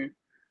last year,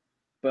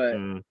 but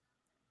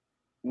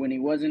when he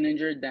wasn't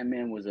injured, that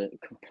man was a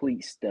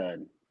complete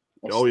stud.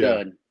 Stud.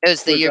 Yeah. It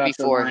was the year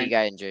before he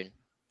got injured.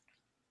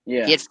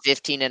 Yeah. He had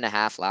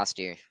 15.5 last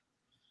year.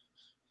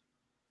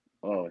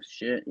 Oh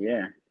shit!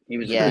 Yeah, he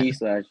was a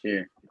beast last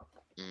year.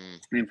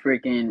 And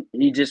freaking,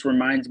 he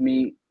reminds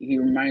me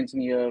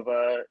of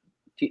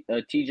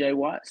TJ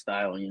Watt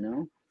style, you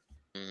know.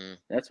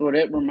 That's what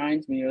it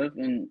reminds me of,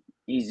 and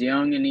he's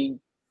young and he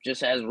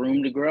just has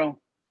room to grow,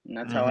 and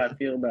that's how I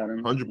feel about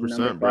him. 100%,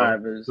 number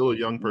 5 is still a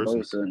young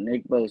person.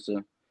 Nick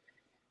Bosa.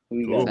 Who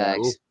you got?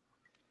 Facts.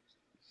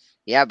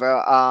 Yeah,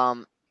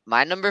 bro.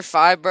 My number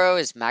 5, bro,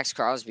 is Max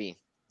Crosby.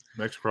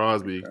 Max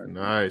Crosby,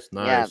 nice.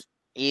 Yeah,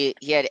 he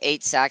had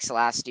 8 sacks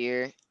last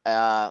year.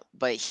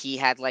 But he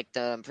had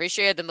I'm pretty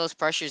sure he had the most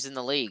pressures in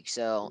the league.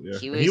 So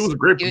he was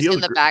in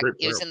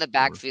the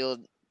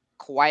backfield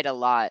quite a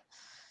lot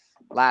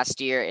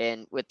last year,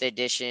 and with the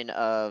addition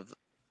of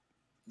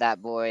that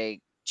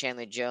boy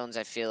Chandler Jones,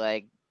 I feel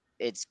like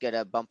it's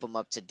gonna bump him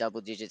up to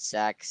double-digit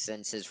sacks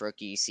since his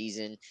rookie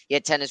season. He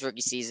had 10 his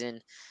rookie season,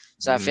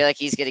 so I feel like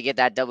he's gonna get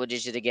that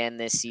double-digit again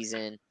this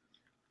season.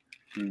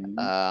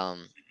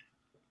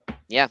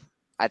 Yeah,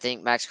 I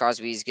think Max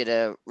Crosby is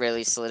gonna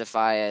really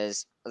solidify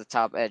as the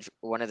top edge,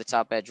 one of the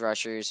top edge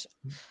rushers.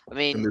 I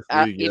mean,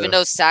 even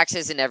though sacks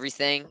isn't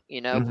everything, you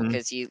know,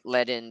 because he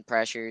let in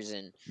pressures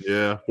and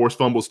forced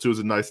fumbles too is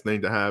a nice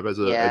thing to have as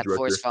a edge rusher.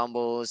 Forced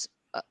fumbles,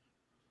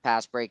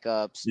 pass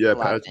breakups,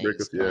 pass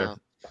breakups,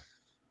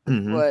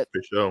 but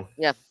for sure.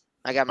 Yeah,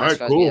 I got Max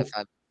Crosby at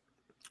 5.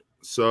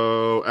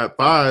 So at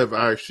 5,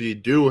 I actually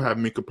do have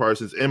Micah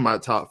Parsons in my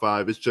top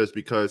 5. It's just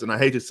because, and I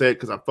hate to say it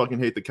because I fucking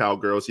hate the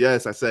Cowgirls.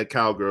 Yes, I said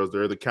Cowgirls.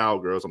 They're the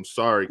Cowgirls. I'm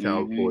sorry,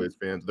 Cowboys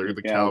fans. They're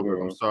the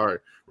Cowgirls. I'm sorry.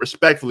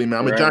 Respectfully, man.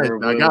 I'm a Giants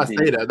fan. I gotta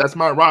say that. That's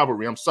my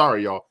rivalry. I'm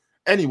sorry, y'all.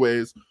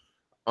 Anyways,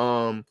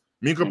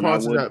 Micah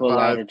Parsons at 5. Pull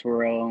out a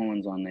Terrell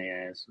Owens on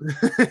their ass.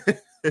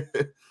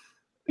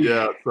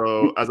 Yeah.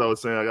 So as I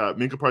was saying, I got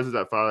Micah Parsons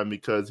at 5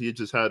 because he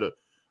just had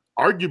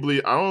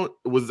arguably.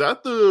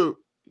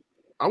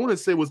 I want to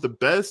say was the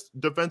best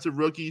defensive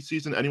rookie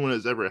season anyone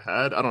has ever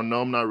had. I don't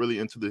know. I'm not really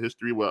into the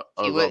history. He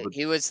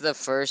was the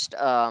first.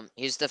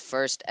 He's the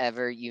first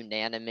ever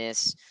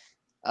unanimous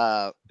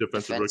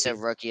defensive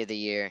rookie of the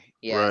year.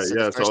 Yeah, right, so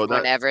the first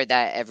one ever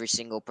that every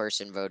single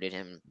person voted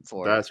him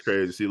for. That's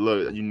crazy. See,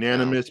 look,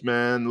 unanimous,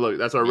 man. Look,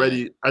 that's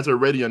already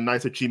a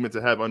nice achievement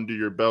to have under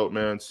your belt,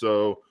 man.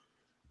 So,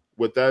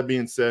 with that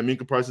being said,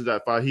 Micah Parsons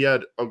at 5. He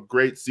had a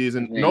great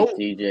season.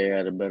 TJ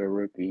had a better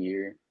rookie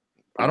year.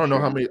 I don't know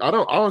how many. I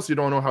honestly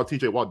don't know how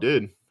TJ Watt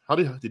did. How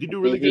did he do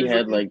really good? He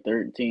had like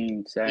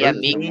 13 sacks. Yeah,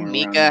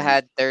 Mika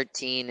had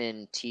 13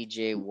 and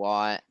TJ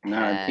Watt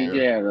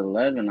TJ had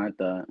 11, I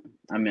thought.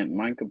 I meant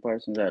Micah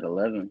Parsons had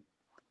 11.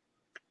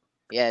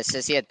 Yeah, it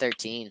says he had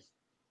 13.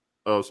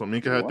 Oh, so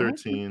Mika had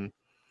 13.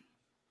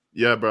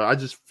 Yeah, bro. I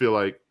just feel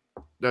like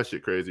that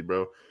shit crazy,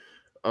 bro.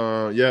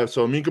 Yeah,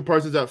 so Mika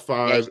Parsons at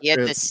 5. Yeah, he had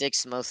the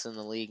 6th most in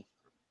the league.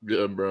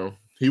 Yeah, bro.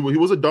 He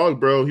was a dog,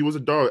 bro. He was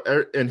a dog.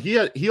 And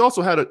he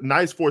also had a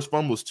nice forced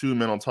fumbles too,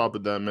 man, on top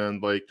of that, man.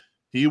 Like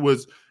he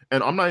was,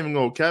 and I'm not even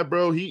gonna cap,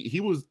 bro.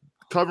 He was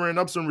covering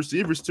up some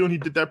receivers too, and he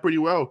did that pretty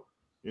well.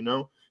 You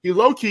know, he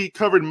low-key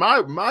covered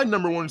my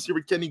number one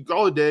receiver, Kenny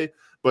Golladay,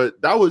 but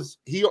that was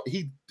he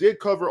did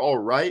cover all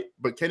right,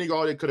 but Kenny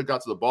Golladay could have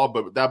got to the ball,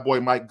 but that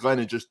boy Mike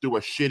Glennon just threw a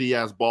shitty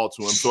ass ball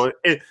to him. So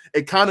it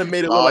kind of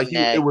made it look like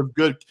it was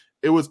good.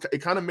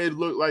 It kind of made it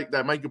look like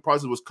that Micah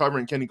Parsons was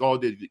covering Kenny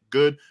Golladay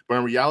good, but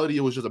in reality,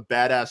 it was just a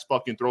badass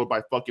fucking throw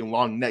by fucking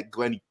long neck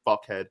Glenny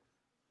fuckhead.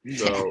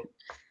 So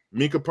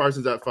Micah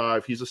Parsons at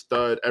 5, he's a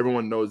stud.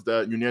 Everyone knows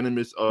that.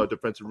 Unanimous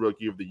defensive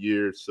rookie of the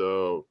year.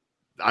 So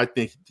I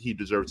think he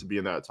deserves to be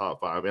in that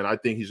top 5, and I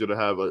think he's gonna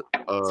have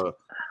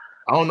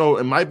I don't know,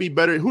 it might be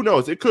better. Who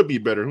knows? It could be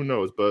better. Who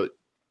knows? But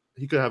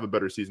he could have a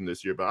better season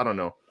this year. But I don't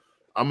know.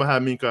 I'm gonna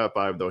have Micah at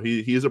 5 though.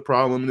 He's a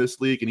problem in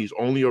this league, and he's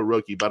only a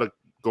rookie, about to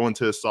go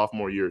into his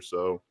sophomore year.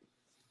 So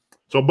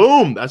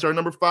boom, that's our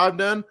number 5.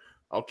 Then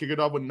I'll kick it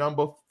off with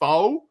number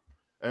 4,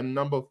 and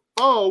number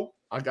 4,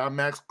 I got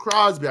Max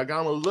Crosby. I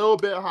got him a little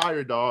bit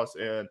higher, Doss,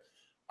 and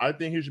I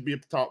think he should be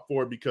at the top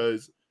 4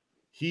 because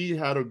he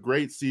had a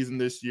great season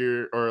this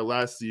year or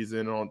last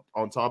season.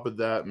 On top of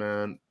that,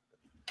 man,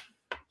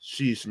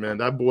 sheesh, man,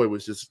 that boy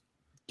was just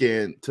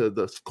getting to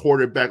the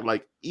quarterback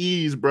like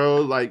ease,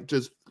 bro. Like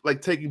just like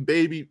taking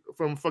baby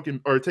from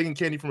taking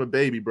candy from a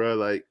baby, bro.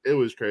 Like it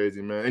was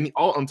crazy, man. And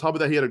on top of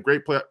that, he had a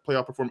great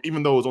playoff performance,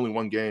 even though it was only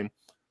one game.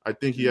 I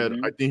think he had.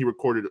 I think he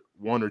recorded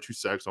 1 or 2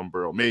 sacks on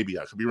Burrow. Maybe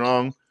I could be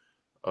wrong.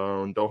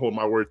 Don't hold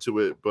my word to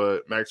it,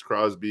 but Max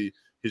Crosby,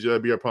 he's gonna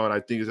be our opponent. I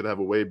think he's gonna have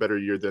a way better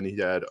year than he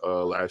had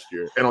last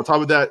year. And on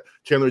top of that,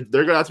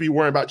 they're gonna have to be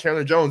worrying about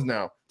Chandler Jones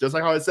now. Just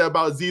like how I said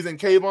about Azeez and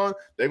Kayvon,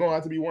 they're gonna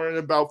have to be worrying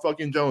about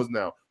fucking Jones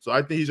now. So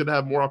I think he's gonna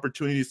have more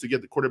opportunities to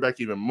get the quarterback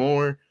even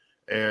more.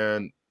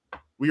 And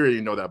we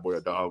already know that boy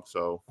a dog.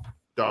 So,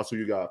 Doss, who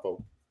you got,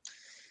 folks?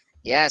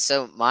 Yeah,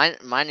 so mine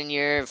and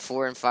your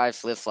 4 and 5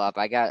 flip flop.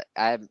 I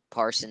have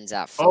Parsons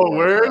at 4. Oh,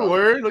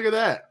 word! Look at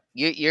that.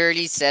 You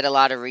already said a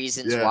lot of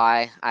reasons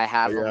why I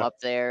have him up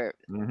there.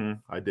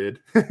 I did.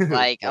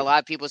 Like a lot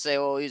of people say,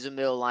 "Oh, he's a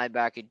middle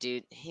linebacker,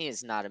 dude." He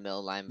is not a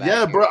middle linebacker.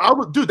 Yeah, bro.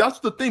 Dude, that's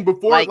the thing.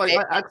 Before, I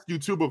asked you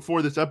too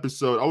before this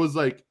episode, I was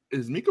like,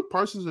 "Is Micah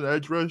Parsons an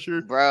edge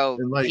rusher?" Bro,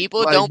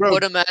 people don't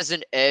put him as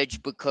an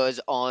edge because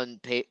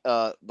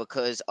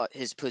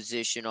his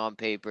position on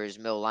paper is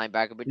middle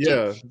linebacker. But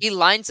dude, he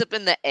lines up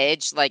in the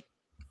edge like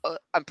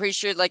I'm pretty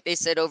sure, like they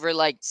said, over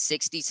like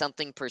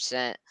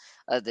 60-something%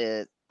 of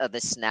the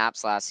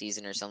snaps last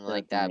season or something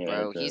like that,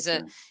 bro. He's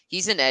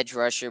an edge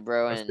rusher,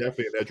 bro. That's and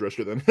definitely an edge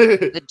rusher then.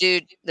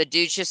 the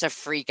dude's just a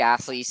freak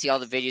athlete. You see all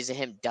the videos of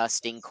him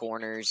dusting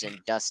corners and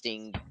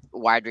dusting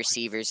wide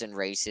receivers and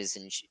races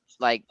and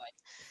like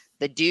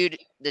the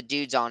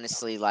dude's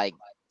honestly like,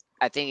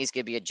 I think he's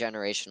gonna be a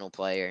generational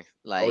player.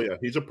 Like, oh yeah,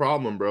 he's a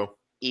problem, bro.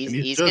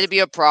 He's gonna be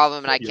a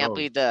problem, and I can't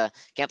believe the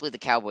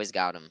Cowboys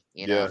got him.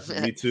 You know?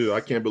 Yeah, me too.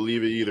 I can't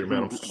believe it either,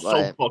 man. I'm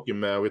so fucking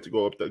mad. We have to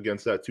go up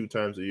against that 2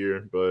 times a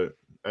year, but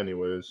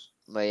anyways.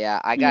 But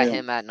yeah, I got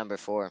him at number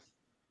 4.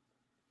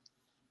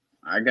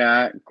 I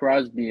got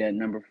Crosby at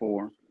number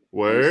 4.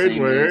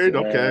 Word.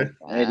 Okay.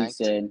 Eddie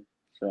said.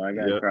 So I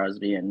got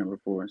Crosby at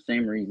number 4.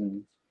 Same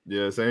reason.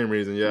 Yeah, same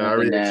reason. Yeah, I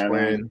already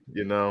explained.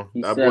 You know,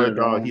 that boy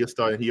dog,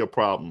 he a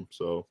problem.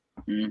 So.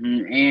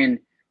 And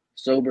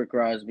sober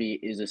Crosby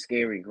is a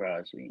scary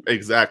Crosby.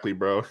 Exactly,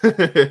 bro.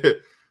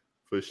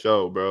 For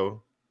sure,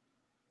 bro.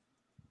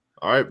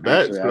 All right,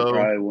 bet. Actually, I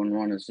probably wouldn't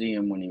want to see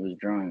him when he was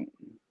drunk.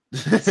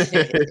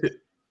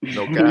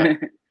 No cap.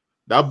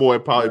 That boy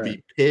probably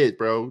be pissed,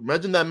 bro.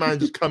 Imagine that man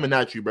just coming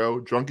at you, bro,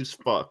 drunk as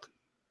fuck.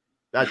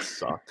 That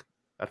sucked.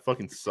 That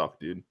fucking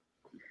sucked, dude.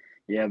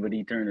 Yeah, but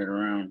he turned it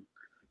around.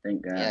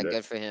 Thank God. Yeah,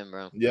 good for him,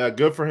 bro. Yeah,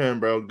 good for him,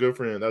 bro. Good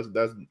for him.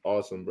 That's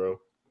awesome, bro.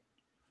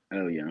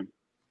 Oh yeah.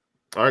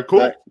 All right, cool.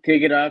 But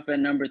kick it off at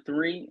number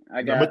 3.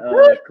 I got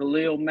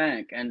Khalil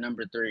Mack at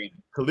number 3.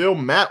 Khalil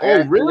Mack?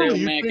 Oh, really?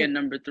 Khalil Mack at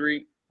number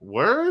 3.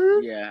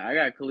 Word? Yeah, I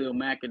got Khalil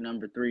Mack at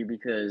number 3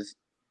 because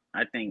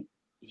I think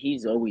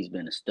he's always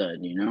been a stud,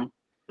 you know?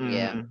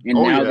 Yeah. And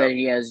now that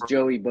he has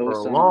Joey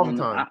Bosa for a long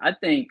time. I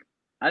think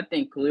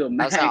Khalil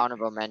Mack that's an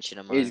honorable mention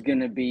of mine. Is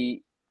gonna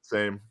be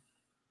same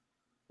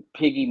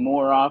piggy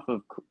more off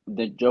of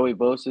the Joey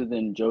Bosa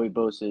than Joey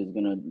Bosa is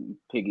gonna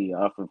piggy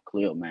off of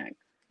Khalil Mack.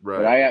 Right.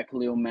 But I got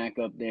Khalil Mack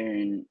up there,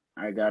 and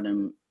I got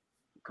him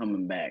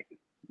coming back.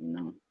 You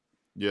know.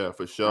 Yeah,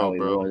 for sure,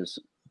 bro.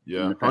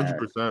 Yeah,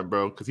 100%,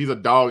 bro. Because he's a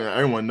dog, and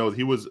everyone knows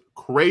he was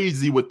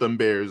crazy with them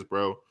Bears,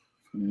 bro.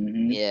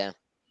 Mm-hmm. Yeah.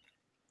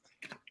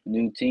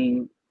 New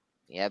team.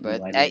 Yeah,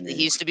 but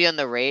he used to be on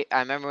the I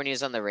remember when he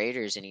was on the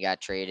Raiders and he got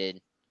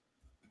traded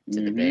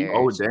to the Bears.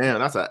 Oh damn,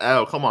 that's an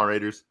L. Come on,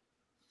 Raiders.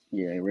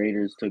 Yeah,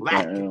 Raiders took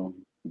that L.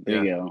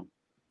 Big L.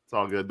 It's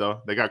all good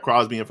though. They got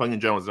Crosby and fucking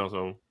Jones though,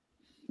 so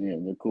yeah,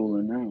 they're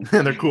cooling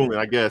now. they're cooling,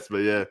 I guess. But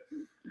yeah.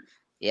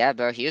 Yeah,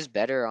 bro, he was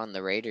better on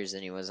the Raiders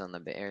than he was on the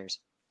Bears.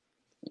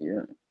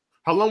 Yeah.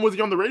 How long was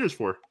he on the Raiders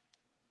for?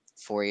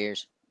 4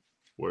 years.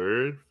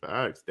 Word,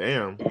 facts.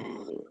 Damn.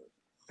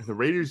 The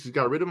Raiders just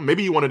got rid of him.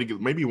 Maybe he wanted to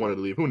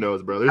leave. Who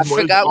knows, bro? I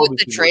forgot what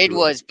the trade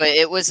was, but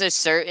it was a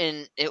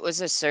certain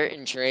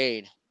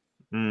trade.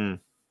 Trying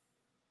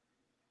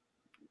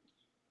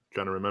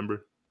to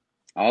remember.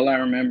 All I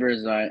remember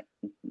is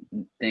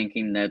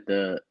thinking that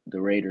the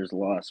Raiders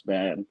lost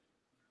bad.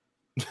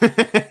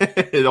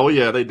 Oh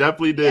yeah, they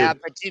definitely did. Yeah,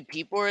 but dude,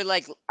 people were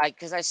like,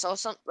 because I saw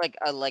some like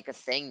a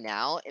thing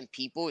now, and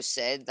people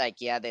said like,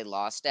 yeah, they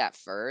lost at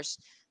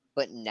first,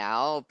 but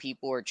now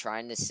people are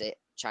trying to say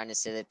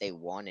that they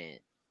won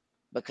it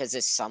because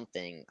it's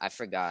something. I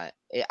forgot.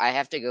 I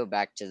have to go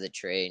back to the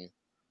trade.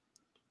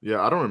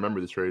 Yeah, I don't remember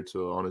the trade,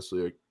 so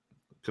honestly, I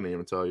couldn't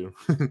even tell you.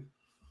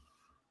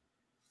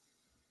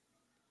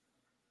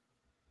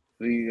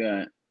 Who you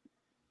got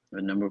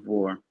at number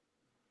 4?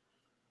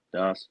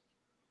 Doss.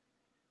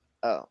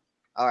 Oh,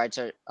 all right.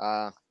 So,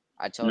 I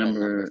told him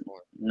number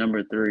 4.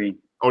 Number 3.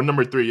 Oh,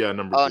 number 3. Yeah,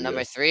 number 3. Oh,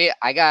 number 3.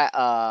 I got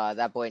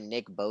that boy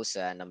Nick Bosa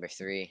at number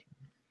 3.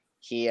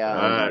 He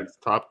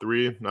top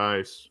 3.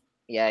 Nice.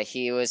 Yeah,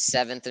 he was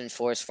 7th in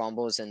forced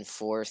fumbles and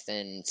 4th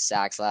in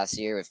sacks last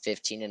year with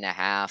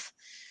 15.5.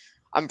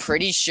 I'm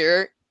pretty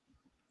sure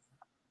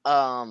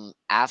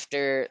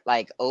after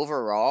like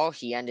overall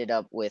he ended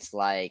up with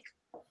like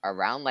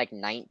around like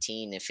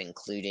 19 if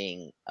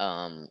including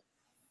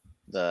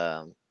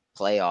the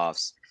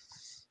playoffs.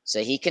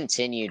 So he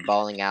continued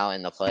balling out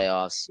in the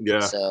playoffs.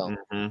 Yeah. So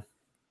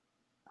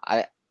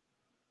I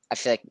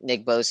feel like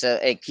Nick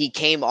Bosa, he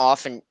came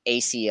off an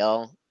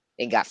ACL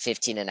and got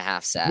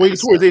 15.5 sacks. Wait, he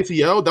tore his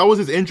ACL? That was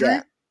his injury?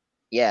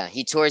 Yeah,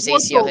 he tore his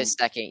ACL his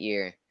second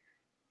year.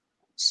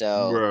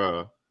 So,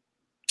 bruh,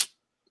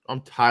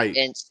 I'm tight.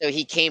 And so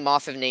he came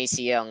off of an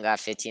ACL and got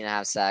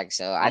 15.5 sacks.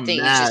 So I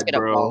think he's just going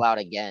to ball out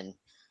again.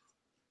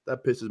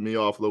 That pisses me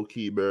off low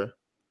key, bro.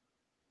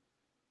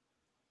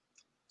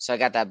 So I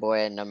got that boy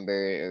at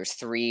number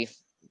 3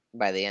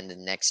 by the end of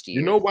next year.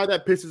 You know why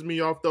that pisses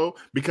me off though?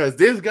 Because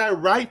this guy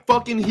right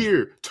fucking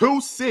here,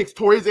 2'6",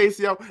 tore his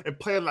ACL and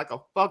played like a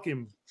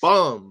fucking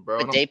bum,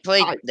 bro. But they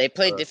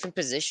play different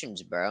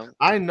positions, bro.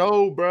 I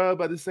know, bro,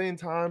 but at the same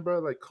time, bro,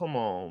 like come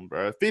on,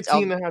 bro.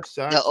 15.5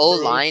 sacks. The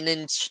O-line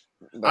and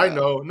bro. I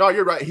know. No,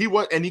 you're right.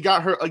 He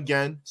got hurt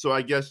again. So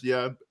I guess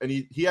yeah. And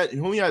he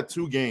only had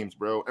 2 games,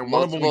 bro. And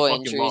one of them he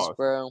fucking injuries, lost.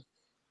 Bro.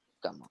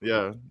 Come on.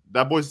 Yeah,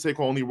 that boy's take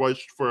only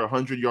rushed for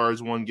 100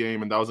 yards one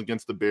game, and that was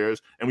against the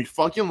Bears, and we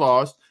fucking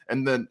lost.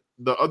 And then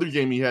the other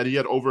game he had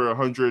over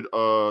 100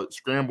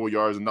 scramble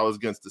yards, and that was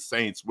against the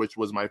Saints, which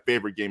was my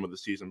favorite game of the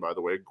season, by the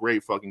way. A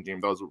great fucking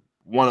game. That was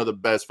one of the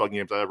best fucking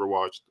games I ever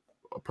watched,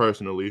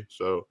 personally.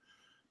 So,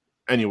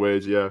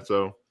 anyways, yeah.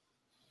 So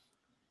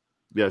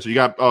you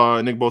got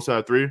Nick Bosa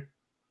at 3?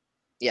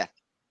 Yeah.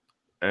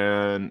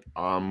 And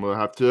I'm gonna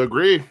have to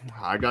agree.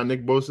 I got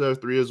Nick Bosa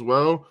at 3 as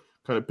well.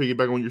 Kind of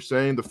piggyback on what you're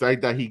saying, the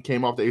fact that he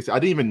came off the ACL, I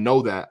didn't even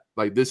know that.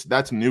 Like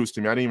that's news to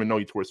me. I didn't even know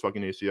he tore his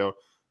fucking ACL.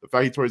 The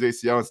fact he tore his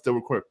ACL and still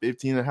recorded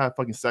 15.5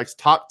 fucking sacks,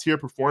 top tier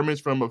performance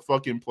from a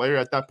fucking player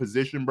at that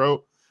position,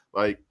 bro.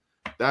 Like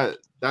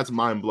that's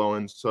mind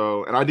blowing.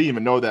 So, and I didn't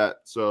even know that.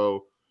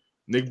 So,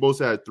 Nick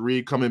Bosa had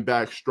 3, coming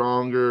back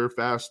stronger,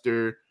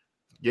 faster,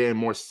 getting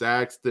more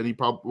sacks than he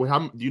probably.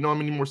 Do you know how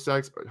many more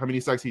sacks? How many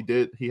sacks he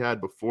had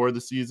before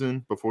the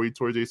season, before he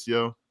tore his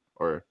ACL,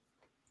 or?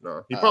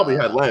 No, he probably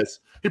had less.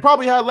 But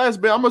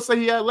I'm gonna say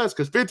he had less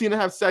because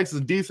 15.5 sacks is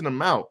a decent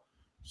amount.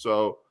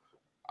 So,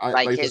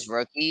 his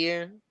rookie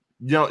year.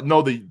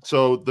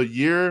 The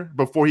year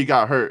before he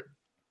got hurt.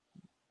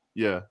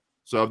 Yeah,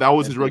 so that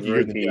was his rookie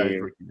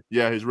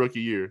year. His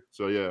rookie year.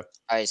 So yeah.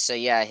 All right, so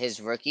yeah,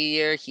 his rookie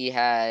year he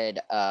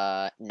had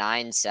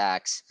 9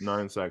 sacks.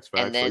 9 sacks.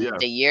 Facts. And then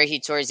the year he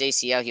tore his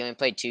ACL, he only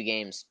played 2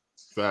 games.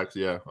 Facts.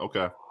 Yeah.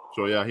 Okay.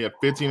 So yeah, he had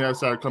 15.5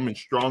 sacks coming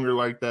stronger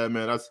like that,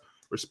 man. That's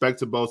respect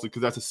to Bosa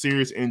because that's a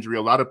serious injury.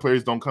 A lot of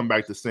players don't come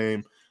back the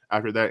same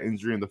after that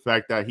injury, and the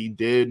fact that he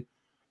did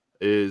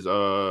is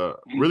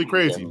really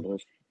crazy.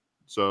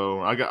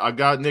 So I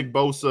got Nick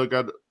Bosa,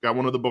 got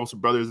one of the Bosa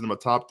brothers in my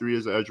top 3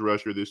 as an edge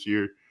rusher this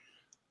year.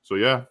 So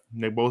yeah,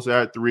 Nick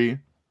Bosa at 3.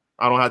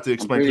 I don't have to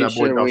explain to that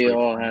boy. Sure we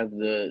all have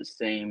the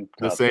same.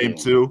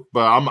 Two,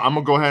 but I'm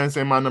gonna go ahead and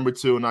say my number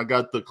 2, and I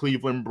got the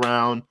Cleveland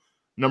Brown.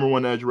 Number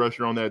 1 edge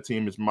rusher on that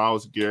team is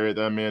Myles Garrett.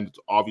 That man is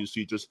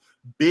obviously just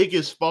big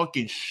as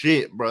fucking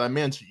shit, bro. That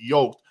man's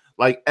yoked.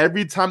 Like,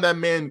 every time that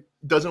man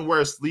doesn't wear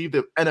a sleeve,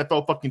 the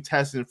NFL fucking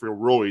testing for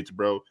roids,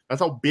 bro.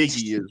 That's how big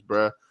he is,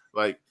 bro.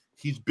 Like,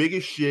 he's big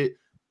as shit.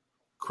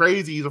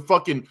 Crazy. He's a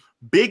fucking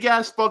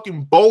big-ass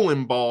fucking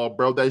bowling ball,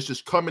 bro, that's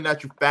just coming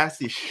at you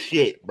fast as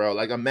shit, bro.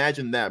 Like,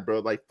 imagine that, bro.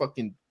 Like,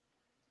 fucking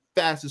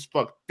fast as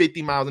fuck.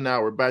 50 miles an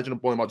hour. Imagine a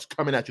bowling ball just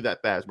coming at you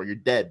that fast, bro. You're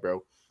dead,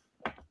 bro.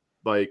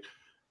 Like,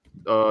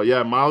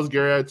 Myles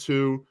Garrett at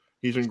 2.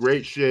 He's in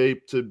great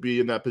shape to be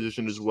in that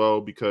position as well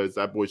because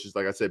that boy's just,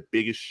 like I said,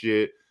 big as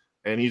shit.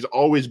 And he's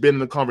always been in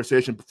the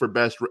conversation for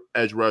best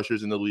edge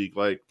rushers in the league.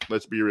 Like,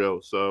 let's be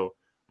real. So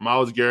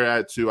Myles Garrett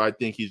at 2, I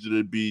think he's going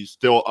to be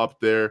still up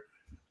there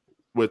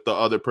with the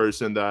other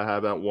person that I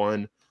have at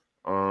 1.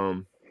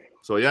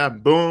 So yeah,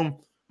 boom.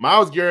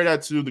 Myles Garrett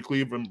at 2, the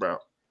Cleveland Brown.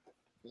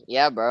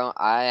 Yeah, bro.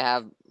 I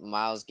have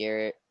Myles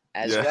Garrett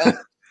as well.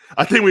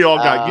 I think we all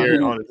got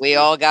Garrett, honestly. We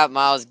all got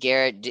Myles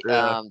Garrett.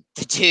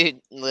 The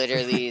dude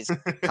literally is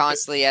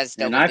constantly has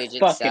double-digit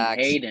sacks. I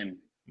fucking hate him.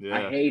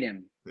 Yeah. I hate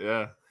him.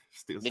 Yeah.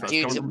 The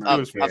dude's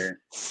a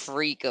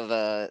freak of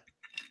a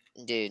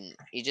dude.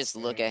 You just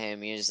look at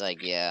him, you're just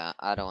like, yeah,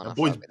 I don't want to.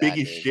 Boy's big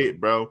as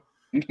shit, bro.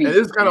 And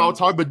this is kind of all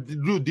talk, but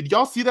dude, did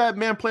y'all see that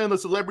man playing the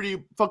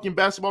celebrity fucking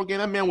basketball game?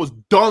 That man was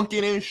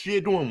dunking and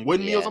shit, doing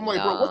windmills. I'm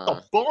like, bro, what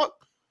the fuck?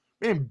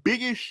 Man,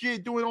 big as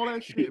shit, doing all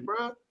that shit,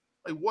 bro.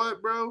 Like,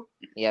 what, bro?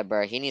 Yeah,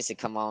 bro. He needs to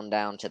come on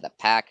down to the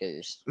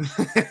Packers. Nah,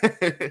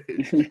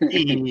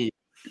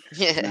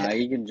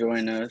 he can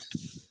join us.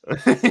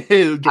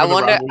 I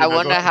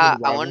wonder how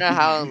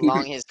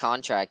long his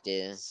contract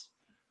is.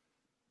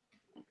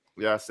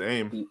 Yeah,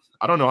 same.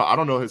 I don't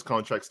know his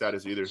contract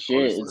status either. Shit,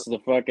 honestly. It's the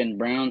fucking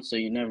Browns, so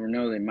you never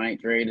know. They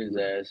might trade his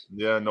ass.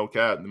 Yeah, no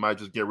cap. They might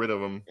just get rid of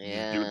him.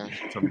 Yeah. Do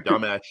some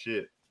dumbass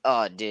shit.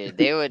 Oh, dude,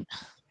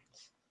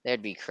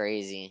 they'd be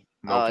crazy.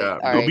 No cap.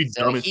 All right,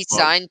 so he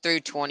signed through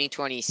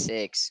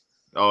 2026.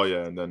 Oh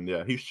yeah, and then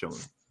he's chilling.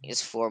 He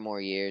has 4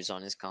 more years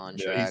on his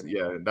contract.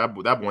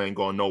 That boy ain't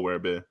going nowhere,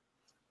 man.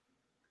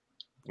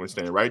 We're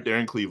staying right there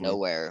in Cleveland.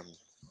 Nowhere.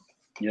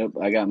 Yep,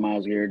 I got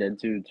Myles Garrett at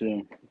 2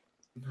 too.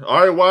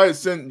 All right,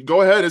 Wyatt,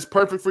 go ahead. It's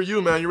perfect for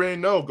you, man. You already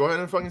know. Go ahead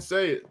and fucking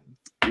say it.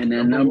 And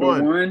then number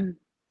one,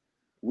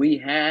 we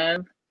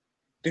have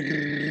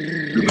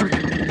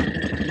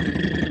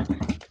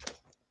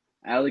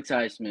Alex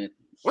Highsmith.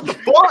 What the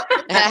fuck?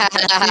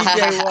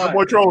 TJ Watt.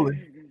 Boy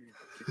trolling.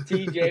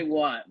 TJ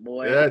Watt,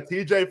 boy. Yeah,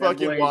 TJ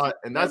fucking Watt.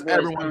 And that's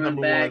everyone's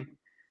number one.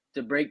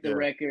 To break the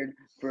record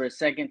for a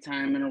second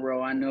time in a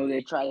row. I know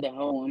they tried to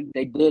hoe him.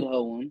 They did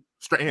hoe him.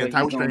 Straight hand.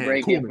 Ty with straight hand.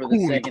 Break it for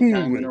the second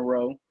time in a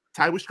row.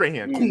 Ty with straight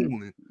hand.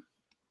 Cool.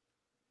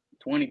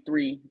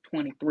 23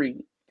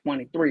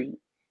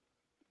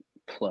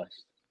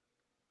 plus.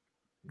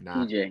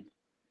 Nah. TJ,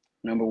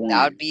 number 1.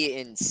 That would be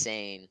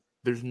insane.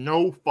 There's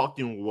no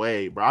fucking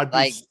way, bro. I'd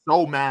be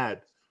so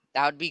mad.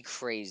 That would be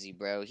crazy,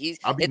 bro.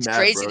 It's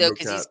crazy though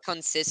because he's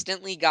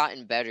consistently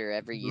gotten better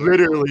every year.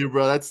 Literally,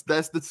 bro. That's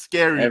the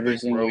scary every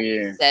single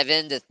year.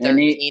 7 to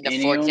 13 to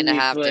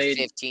 14.5 to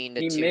 15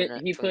 to 2.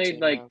 He played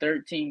like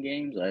 13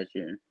 games last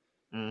year.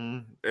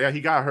 Mm-hmm. Yeah, he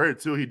got hurt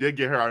too. He did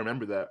get hurt. I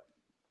remember that.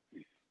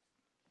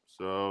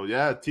 So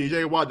yeah,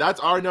 TJ Watt.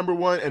 That's our number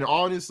 1. And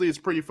honestly, it's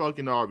pretty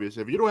fucking obvious.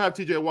 If you don't have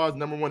TJ Watt as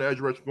number 1 edge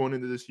rush going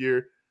into this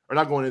year, or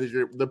not going into this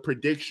year, the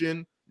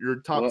prediction,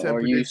 your top 10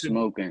 prediction. You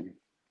smoking?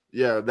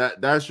 Yeah,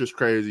 that's just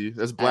crazy.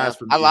 That's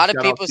blasphemy. A lot of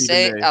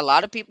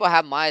people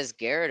have Myles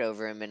Garrett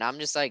over him, and I'm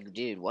just like,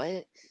 dude,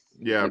 what?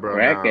 Yeah, bro.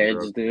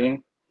 Crackheads,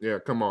 dude. Yeah,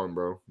 come on,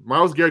 bro.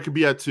 Myles Garrett could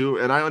be at 2,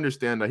 and I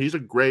understand that he's a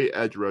great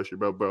edge rusher,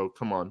 bro.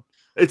 Come on,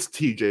 it's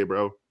TJ,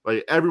 bro.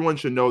 Like everyone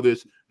should know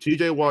this.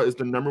 TJ Watt is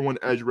the number 1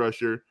 edge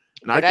rusher,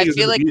 and I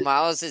feel like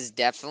Myles is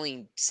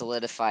definitely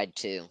solidified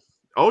too.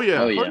 Oh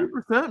yeah,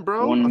 100%,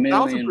 bro.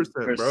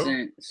 1,000,000%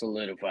 bro.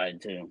 Solidified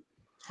too.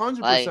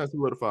 100%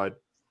 solidified.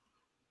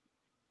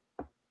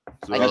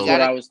 So that's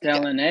what I was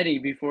telling Eddie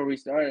before we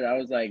started. I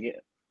was like,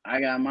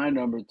 I got my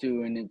number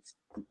 2, and it's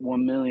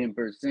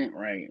 1,000,000%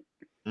 right.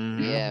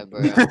 Mm-hmm. Yeah,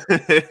 bro.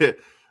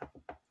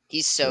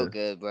 He's so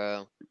good,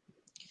 bro.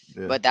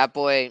 Yeah. But that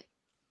boy,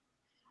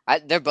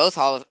 they're both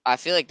I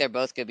feel like they're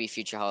both gonna be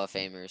future Hall of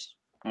Famers.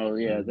 Oh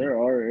yeah, they're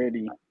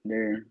already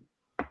there.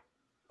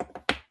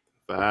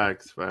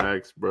 Facts,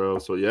 bro.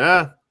 So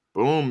yeah,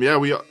 boom.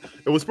 Yeah,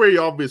 it was pretty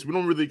obvious. We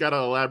don't really gotta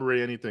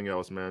elaborate anything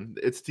else, man.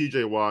 It's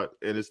TJ Watt,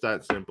 and it's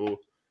that simple.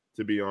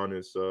 To be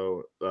honest,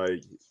 so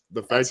like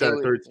the fact that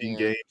 13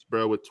 games,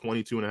 bro, with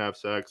 22.5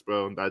 sacks,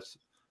 bro, that's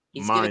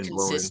he's mind gonna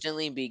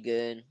consistently be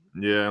good.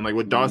 Yeah, and like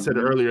what Don said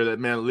earlier, that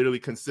man literally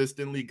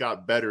consistently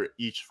got better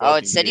each. Oh,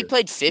 it said he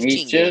played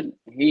 15 games.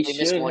 He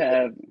should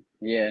have,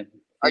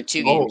 or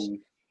 2 games.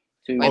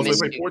 They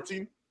played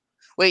 14.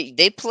 Wait,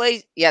 they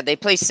play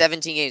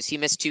 17 games. He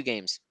missed 2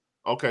 games.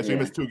 Okay, so he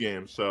missed 2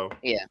 games. So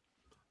yeah.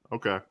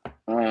 Okay.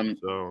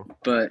 So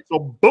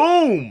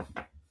boom.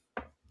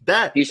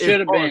 That he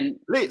should have been.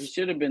 He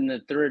should have been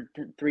the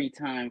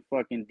 3-time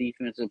fucking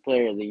defensive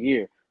player of the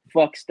year.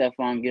 Fuck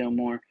Stephon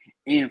Gilmore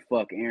and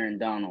fuck Aaron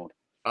Donald.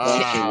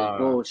 That shit was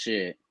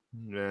bullshit.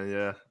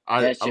 Yeah.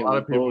 That shit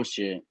was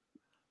bullshit.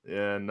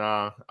 Yeah,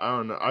 nah. I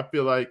don't know.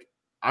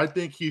 I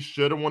think he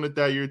should have won it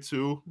that year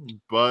too.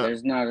 But there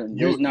is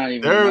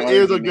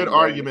a good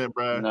argument,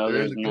 bro. No,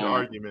 there is a good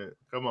argument.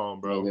 Come on,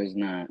 bro. No, there's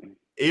not.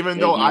 Even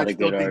though I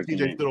still think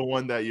TJ should have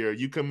won that year,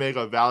 you can make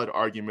a valid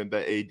argument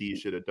that AD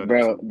should have done it.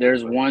 Bro,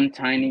 there's one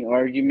tiny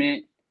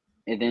argument,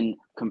 and then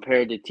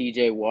compared to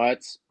TJ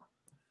Watts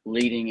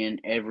leading in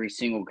every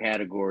single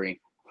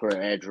category for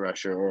an edge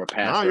rusher or a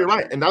pass No, you're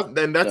rusher. right,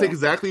 and that's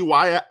exactly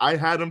why I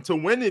had him to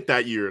win it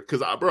that year.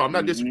 Because, bro, I'm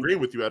not disagreeing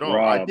with you at all.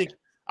 Robbed.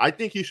 I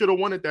think he should have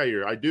won it that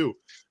year. I do,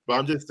 but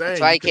I'm just saying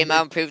that's why he came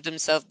out and proved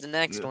himself the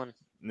next one.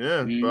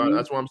 Yeah, but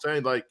that's what I'm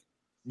saying. Like,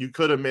 you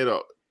could have made a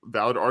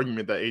valid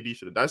argument that AD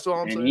should have. That's all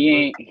I'm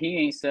saying. He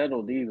ain't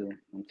settled either.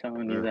 I'm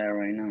telling you that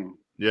right now.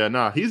 Yeah,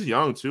 nah, he's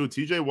young too.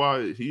 TJ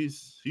Watt,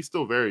 he's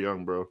still very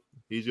young, bro.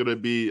 He's gonna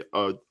be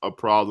a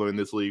problem in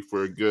this league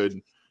for a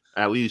good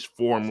at least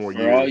 4 more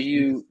years. For all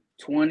you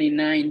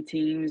 29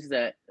 teams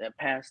that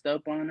passed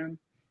up on him,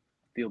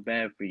 I feel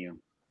bad for you.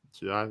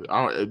 Yeah,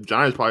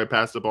 Giants probably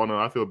passed up on him.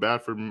 I feel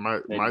bad for my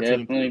team.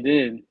 Definitely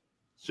did.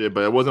 Shit,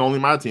 but it wasn't only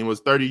my team. It was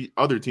 30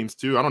 other teams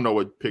too. I don't know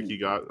what pick he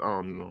got. I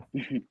don't know.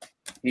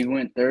 He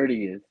went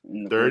 30th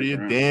in the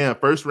 30th. Damn,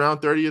 first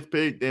round 30th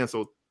pick. Damn,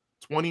 so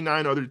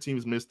 29 other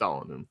teams missed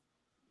out on him.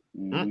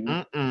 Man,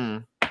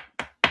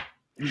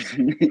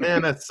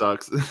 that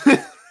sucks.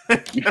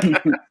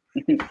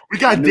 We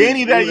got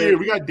Danny that year.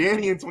 We got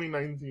Danny in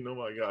 2019. Oh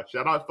my gosh.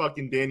 Shout out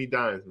fucking Danny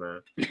Dimes,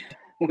 man.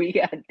 We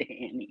got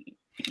Danny.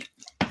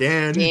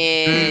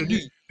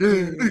 Danny.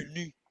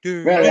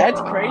 Bro,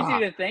 that's crazy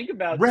to think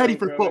about. Ready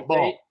for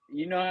football.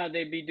 You know how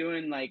they be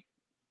doing like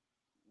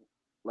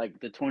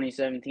the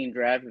 2017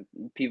 draft?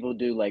 People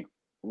do like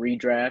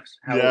redrafts.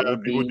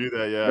 People do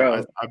that. Yeah,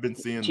 bro, I've been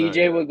seeing TJ that.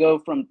 TJ would go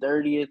from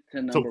 30th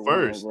to number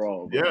 1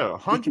 overall. Bro. Yeah,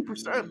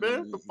 100%,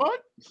 man. The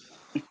fuck?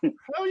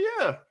 Hell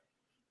yeah.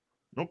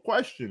 No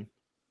question.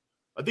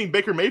 I think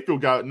Baker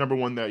Mayfield got number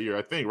 1 that year,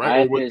 I think,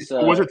 right? Or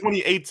was it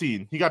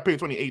 2018? He got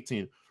picked in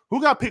 2018.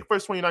 Who got picked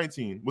first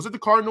 2019? Was it the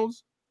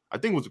Cardinals? I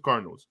think it was the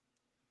Cardinals.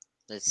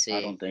 Let's see.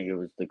 I don't think it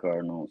was the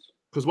Cardinals.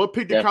 Because what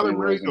pick did Kyler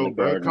Murray go,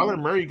 bro?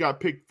 Kyler Murray got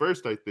picked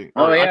first, I think.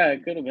 Oh,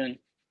 it could have been.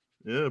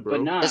 Yeah, bro.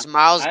 But nah, it's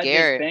Miles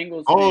Garrett.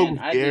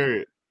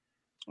 Garrett.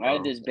 I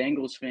had this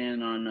Bengals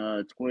fan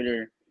on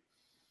Twitter.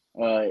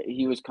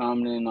 He was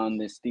commenting on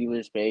the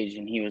Steelers page,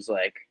 and he was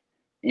like,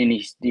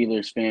 any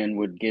Steelers fan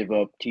would give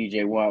up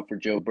TJ Watt for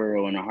Joe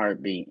Burrow in a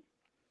heartbeat.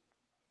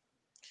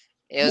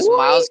 It was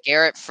Miles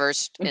Garrett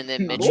first, and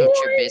then Mitchell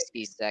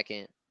Trubisky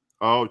second.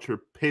 Oh,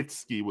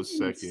 Trubisky was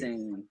second.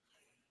 Insane.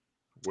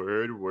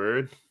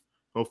 Word.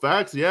 Well,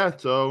 facts, yeah.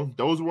 So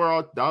that was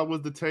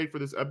the take for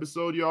this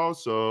episode, y'all.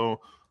 So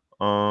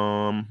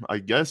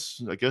I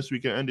guess we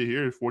can end it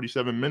here.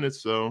 47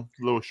 minutes, so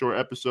a little short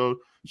episode.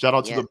 Shout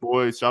out to the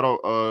boys. Shout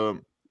out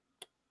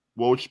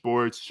Woj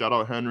Sports. Shout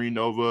out Henry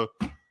Nova.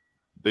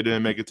 They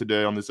didn't make it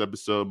today on this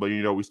episode, but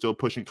we still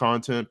pushing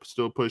content,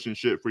 still pushing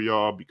shit for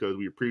y'all because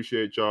we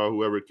appreciate y'all,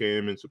 whoever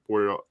came and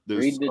supported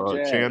this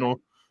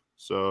channel.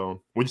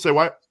 So, what'd you say,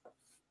 White?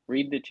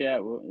 Read the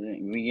chat.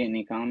 We get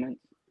any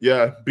comments?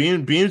 Yeah,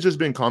 Bean's just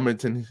been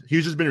commenting.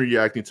 He's just been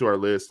reacting to our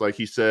list. Like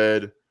he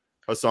said,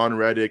 Hassan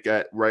Reddick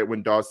right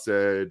when Doss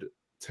said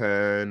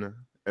 10,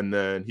 and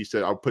then he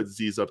said I'll put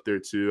Z's up there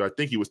too. I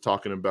think he was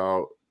talking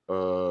about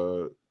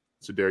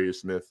Sedarius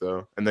Smith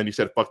though, and then he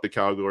said fuck the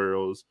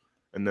Cowgirls.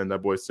 And then that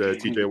boy said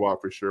TJ Watt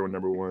for sure with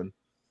number 1.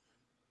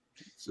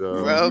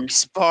 So Rogue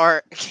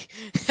Spark.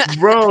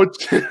 Rogue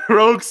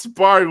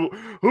Spark.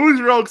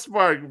 Who's Rogue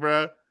Spark,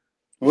 bro?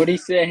 What'd he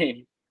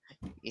say?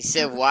 He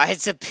said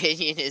Wyatt's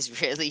opinion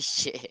is really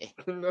shit.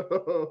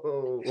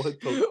 No.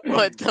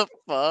 What the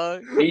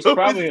fuck? He's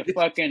probably a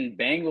fucking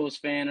Bengals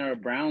fan or a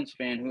Browns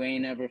fan who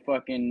ain't ever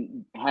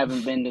fucking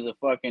haven't been to the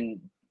fucking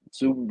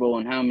Super Bowl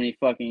in how many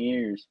fucking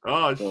years?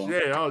 Oh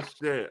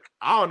shit!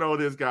 I don't know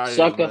who this guy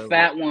Suck a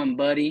fat one,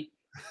 buddy.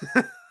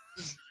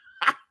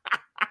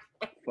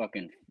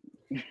 fucking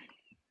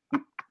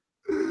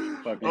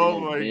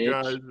oh my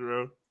gosh,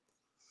 bro.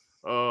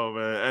 Oh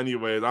man.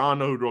 Anyways, I don't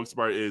know who Rogue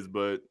Spark is,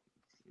 but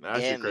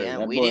that's crazy.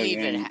 Man, we didn't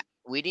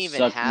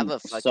even have a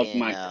fucking suck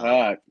my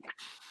cock.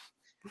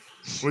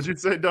 What'd you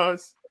say,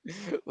 Dawes?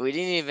 We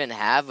didn't even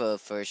have a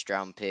first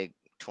round pick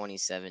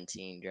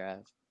 2017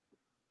 draft.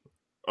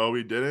 Oh,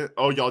 we didn't?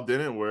 Oh, y'all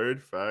didn't?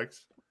 Word,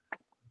 facts.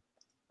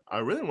 I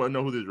really want to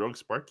know who this Rogue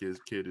Spark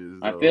kid is.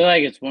 I feel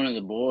like it's one of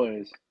the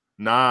boys.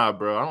 Nah,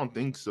 bro. I don't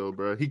think so,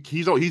 bro.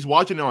 He's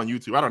watching it on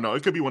YouTube. I don't know.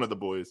 It could be one of the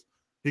boys.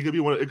 It could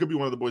be one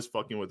of the boys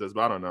fucking with us,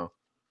 but I don't know.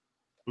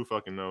 Who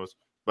fucking knows?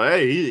 But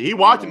hey, he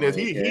watching this.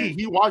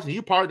 He watching.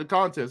 He part of the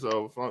content.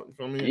 So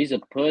for me, he's a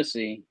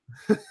pussy.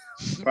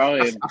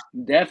 Probably,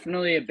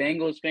 definitely a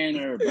Bengals fan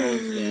or a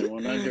Browns fan.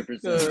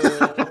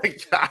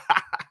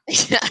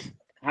 100%.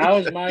 How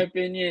is my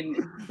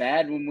opinion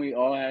bad when we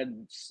all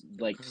had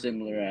like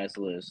similar ass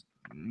lists?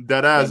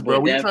 That ass, bro.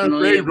 We trying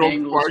to say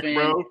Rogue Spark,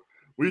 bro.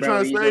 We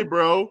trying to say,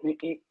 bro.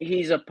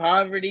 He's a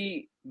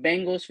poverty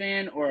Bengals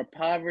fan or a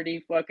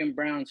poverty fucking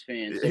Browns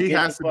fan. So he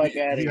has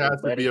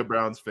to be a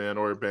Browns fan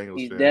or a Bengals fan.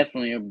 He's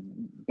definitely a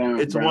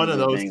Browns. It's one of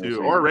those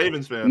two, or a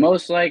Ravens fan.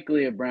 Most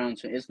likely a Browns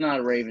fan. It's not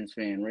a Ravens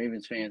fan.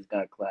 Ravens fans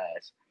got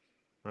class.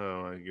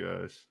 Oh my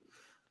gosh.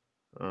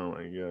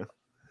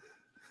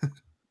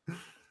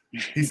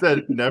 He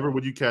said, "Never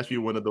would you catch me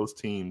one of those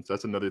teams."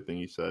 That's another thing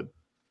he said.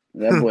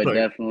 That boy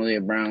definitely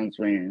a Browns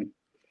fan.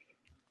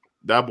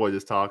 That boy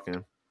just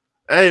talking.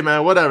 Hey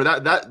man, whatever.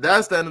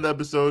 That's the end of the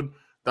episode.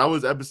 That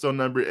was episode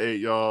number 8,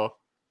 y'all.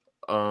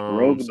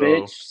 Rogue So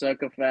bitch,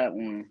 suck a fat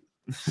one.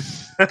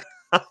 I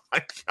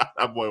got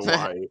that boy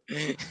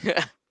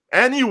Wyatt.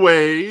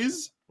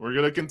 Anyways, we're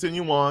gonna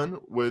continue on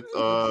with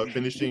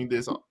finishing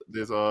this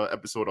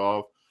episode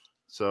off.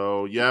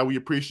 So yeah, we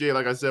appreciate,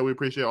 like I said, we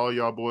appreciate all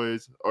y'all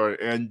boys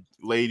and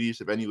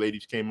ladies. If any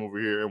ladies came over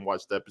here and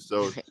watched the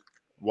episode,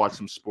 watch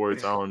some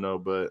sports, I don't know.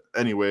 But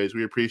anyways,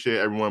 we appreciate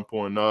everyone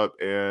pulling up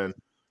and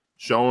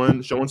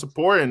showing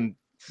support and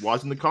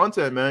watching the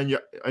content, man.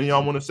 Any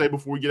y'all want to say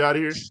before we get out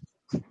of here?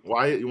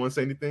 Wyatt, you want to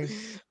say anything?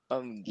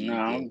 No,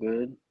 I'm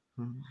good.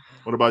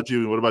 What about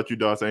you? What about you,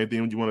 Dawson?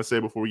 Anything you want to say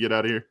before we get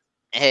out of here?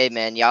 Hey,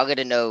 man, y'all got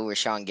to know where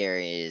Sean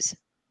Gary is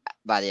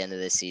by the end of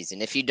this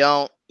season. If you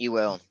don't, you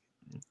will.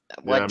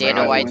 What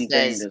Dana White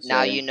says,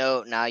 now you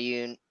know. Now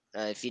you,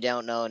 if you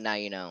don't know, now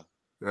you know.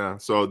 Yeah.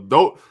 So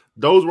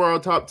those were our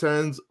top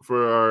 10s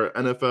for our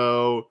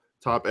NFL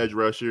top edge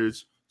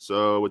rushers.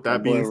 So with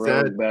that being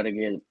said, about to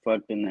get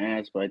fucked in the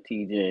ass by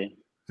TJ.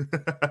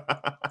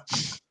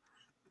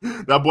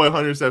 That boy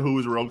Hunter said, "Who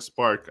is Rogue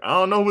Spark?" I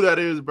don't know who that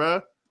is,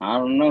 bro. I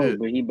don't know,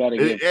 but he about to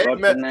get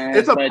fucked in the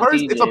ass by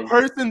TJ. It's a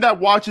person that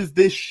watches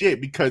this shit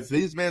because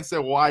this man said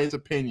why his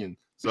opinion.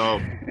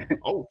 So,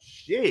 oh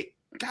shit,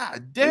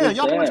 god damn,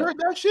 y'all boys heard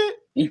that shit?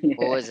 Yeah.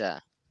 What was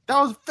that? That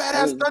was fat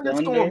ass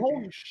thunderstorm.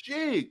 Holy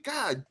shit,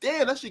 god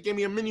damn, that shit gave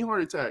me a mini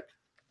heart attack.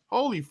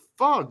 Holy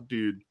fuck,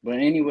 dude. But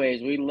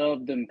anyways, we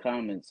love them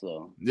comments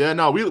though. Yeah,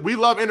 no, we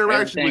love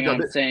interaction with y'all.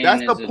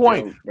 That's the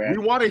point. We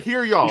want to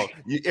hear y'all.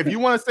 If you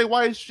want to say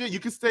why shit, you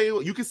can say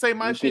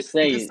my shit.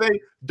 You can say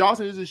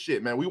Dawson is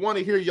shit, man. We want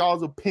to hear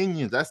y'all's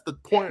opinions. That's the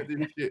point of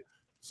this shit.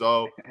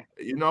 So,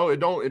 it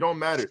don't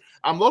matter.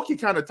 I'm low-key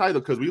kind of tight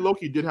because we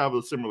low-key did have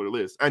a similar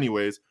list.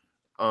 Anyways,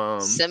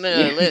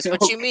 similar list.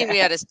 What you mean we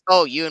had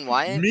you and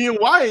Wyatt? Me and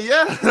Wyatt,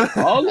 yeah.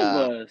 All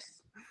of us.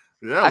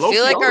 Yeah, I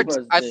feel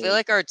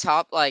like our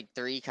top like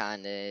 3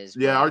 kind of is.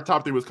 Yeah, our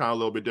top 3 was kind of a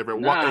little bit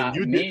different. Nah,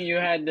 and you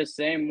had the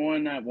same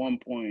one at one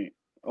point.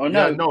 Oh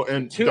no, yeah, no,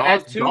 and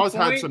Dawes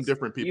had some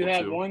different people. You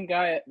had one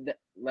guy that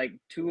like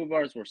 2 of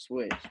ours were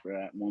switched,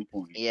 bro, at one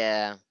point.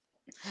 Yeah,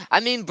 I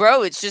mean,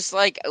 bro, it's just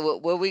like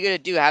what are we gonna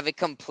do? Have it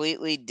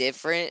completely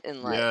different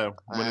and like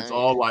when it's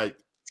all like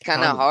it's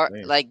kind of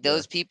hard. Like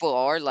those people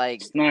are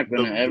like it's not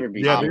gonna ever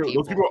be. Yeah,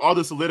 those people are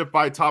the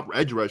solidified top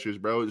edge rushers,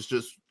 bro.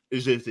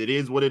 It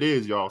is what it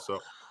is, y'all. So,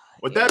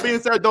 with that being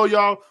said, though,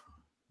 y'all,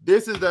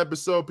 this is the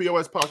episode,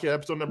 POS Podcast,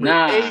 episode number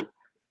 8.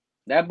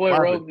 That boy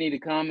Rogue need to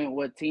comment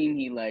what team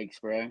he likes,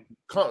 bro.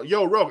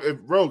 Yo, Rogue,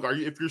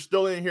 if you're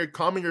still in here,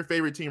 comment your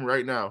favorite team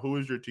right now. Who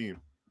is your team?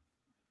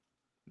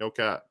 No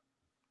cap.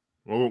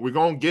 Well, we're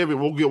gonna give it.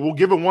 We'll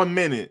give it 1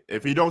 minute.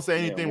 If he don't say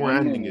anything, we're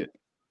ending it.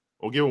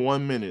 We'll give it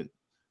 1 minute.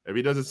 If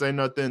he doesn't say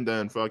nothing,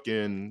 then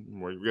fucking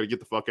we're gonna get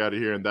the fuck out of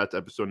here. And that's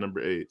episode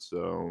number 8.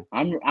 So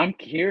I'm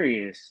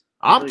curious.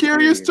 I'm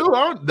curious too.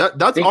 That's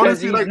because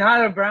honestly he's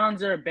not a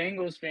Browns or a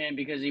Bengals fan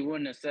because he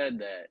wouldn't have said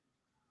that.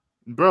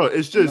 Bro,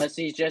 it's just unless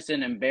he's just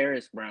an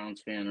embarrassed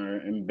Browns fan or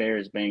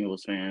embarrassed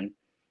Bengals fan.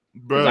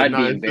 Bro, I'd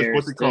be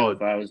embarrassed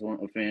if I was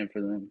a fan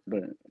for them.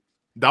 But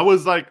that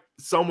was like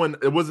someone.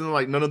 It wasn't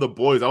like none of the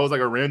boys. I was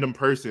like a random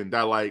person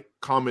that like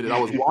commented. I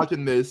was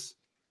watching this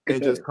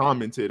and just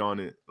commented on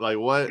it. Like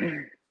what?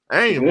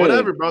 Hey,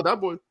 whatever, bro. That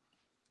boy.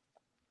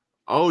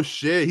 Oh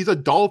shit, he's a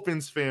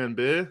Dolphins fan,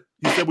 bitch.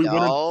 He said we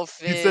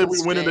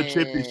winning the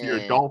chip this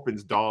year.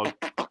 Dolphins, dog.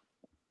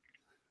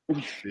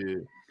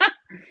 Shit.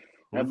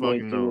 That boy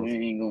too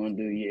ain't gonna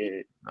do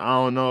yet. I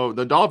don't know.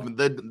 The Dolphins,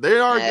 they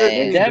are good.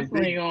 They're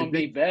definitely gonna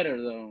be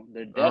better though.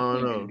 They're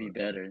definitely gonna be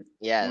better.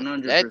 Yeah,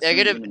 they're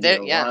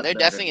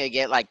definitely gonna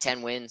get like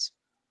 10 wins.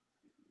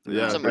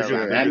 Yeah,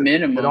 at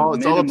minimum.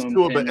 It's all up to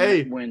Tua, but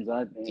hey, wins.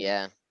 I think.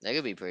 Yeah, they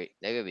could be pretty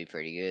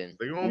good.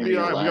 They're gonna be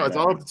all right. It's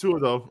all up to Tua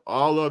though.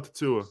 All up to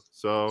Tua.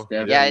 So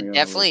yeah, it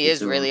definitely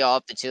is really all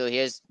up to Tua. He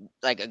has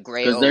like a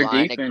great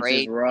O-line, a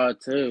great raw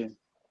too.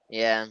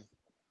 Yeah.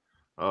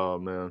 Oh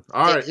man!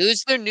 All right.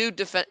 Who's their new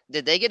defense?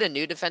 Did they get a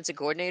new defensive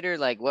coordinator?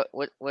 Like what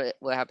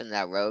happened to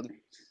that Rogue?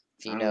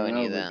 If you know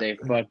any of that, they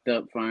fucked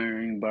up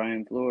firing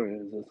Brian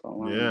Flores. That's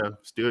all. Yeah,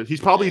 still, he's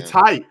probably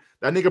tight.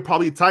 That nigga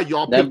probably tight.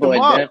 Y'all that picked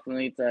him up.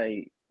 Definitely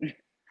tight.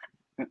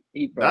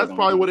 That's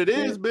probably what it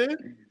is,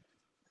 man.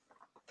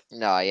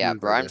 No, yeah,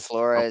 Brian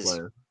Flores.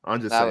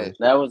 I'm just saying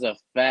that was a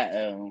fat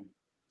L.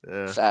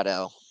 Yeah, fat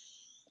L.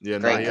 Yeah,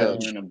 great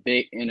coach.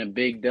 In a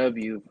big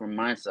W from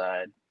my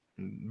side.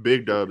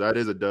 Big dub. That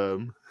is a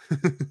dub.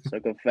 It's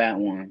like a fat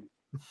one.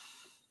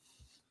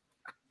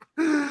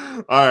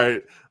 All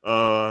right.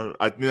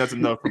 I think that's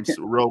enough from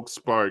Rogue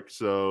Spark.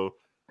 So,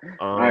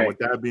 right. With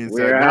that being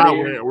said, now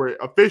we're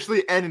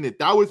officially ending it.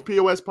 That was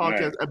POS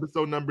Podcast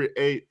episode number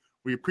 8.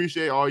 We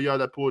appreciate all y'all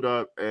that pulled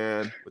up.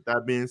 And with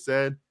that being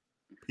said,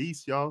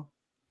 peace, y'all.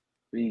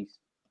 Peace.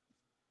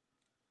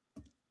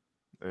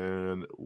 And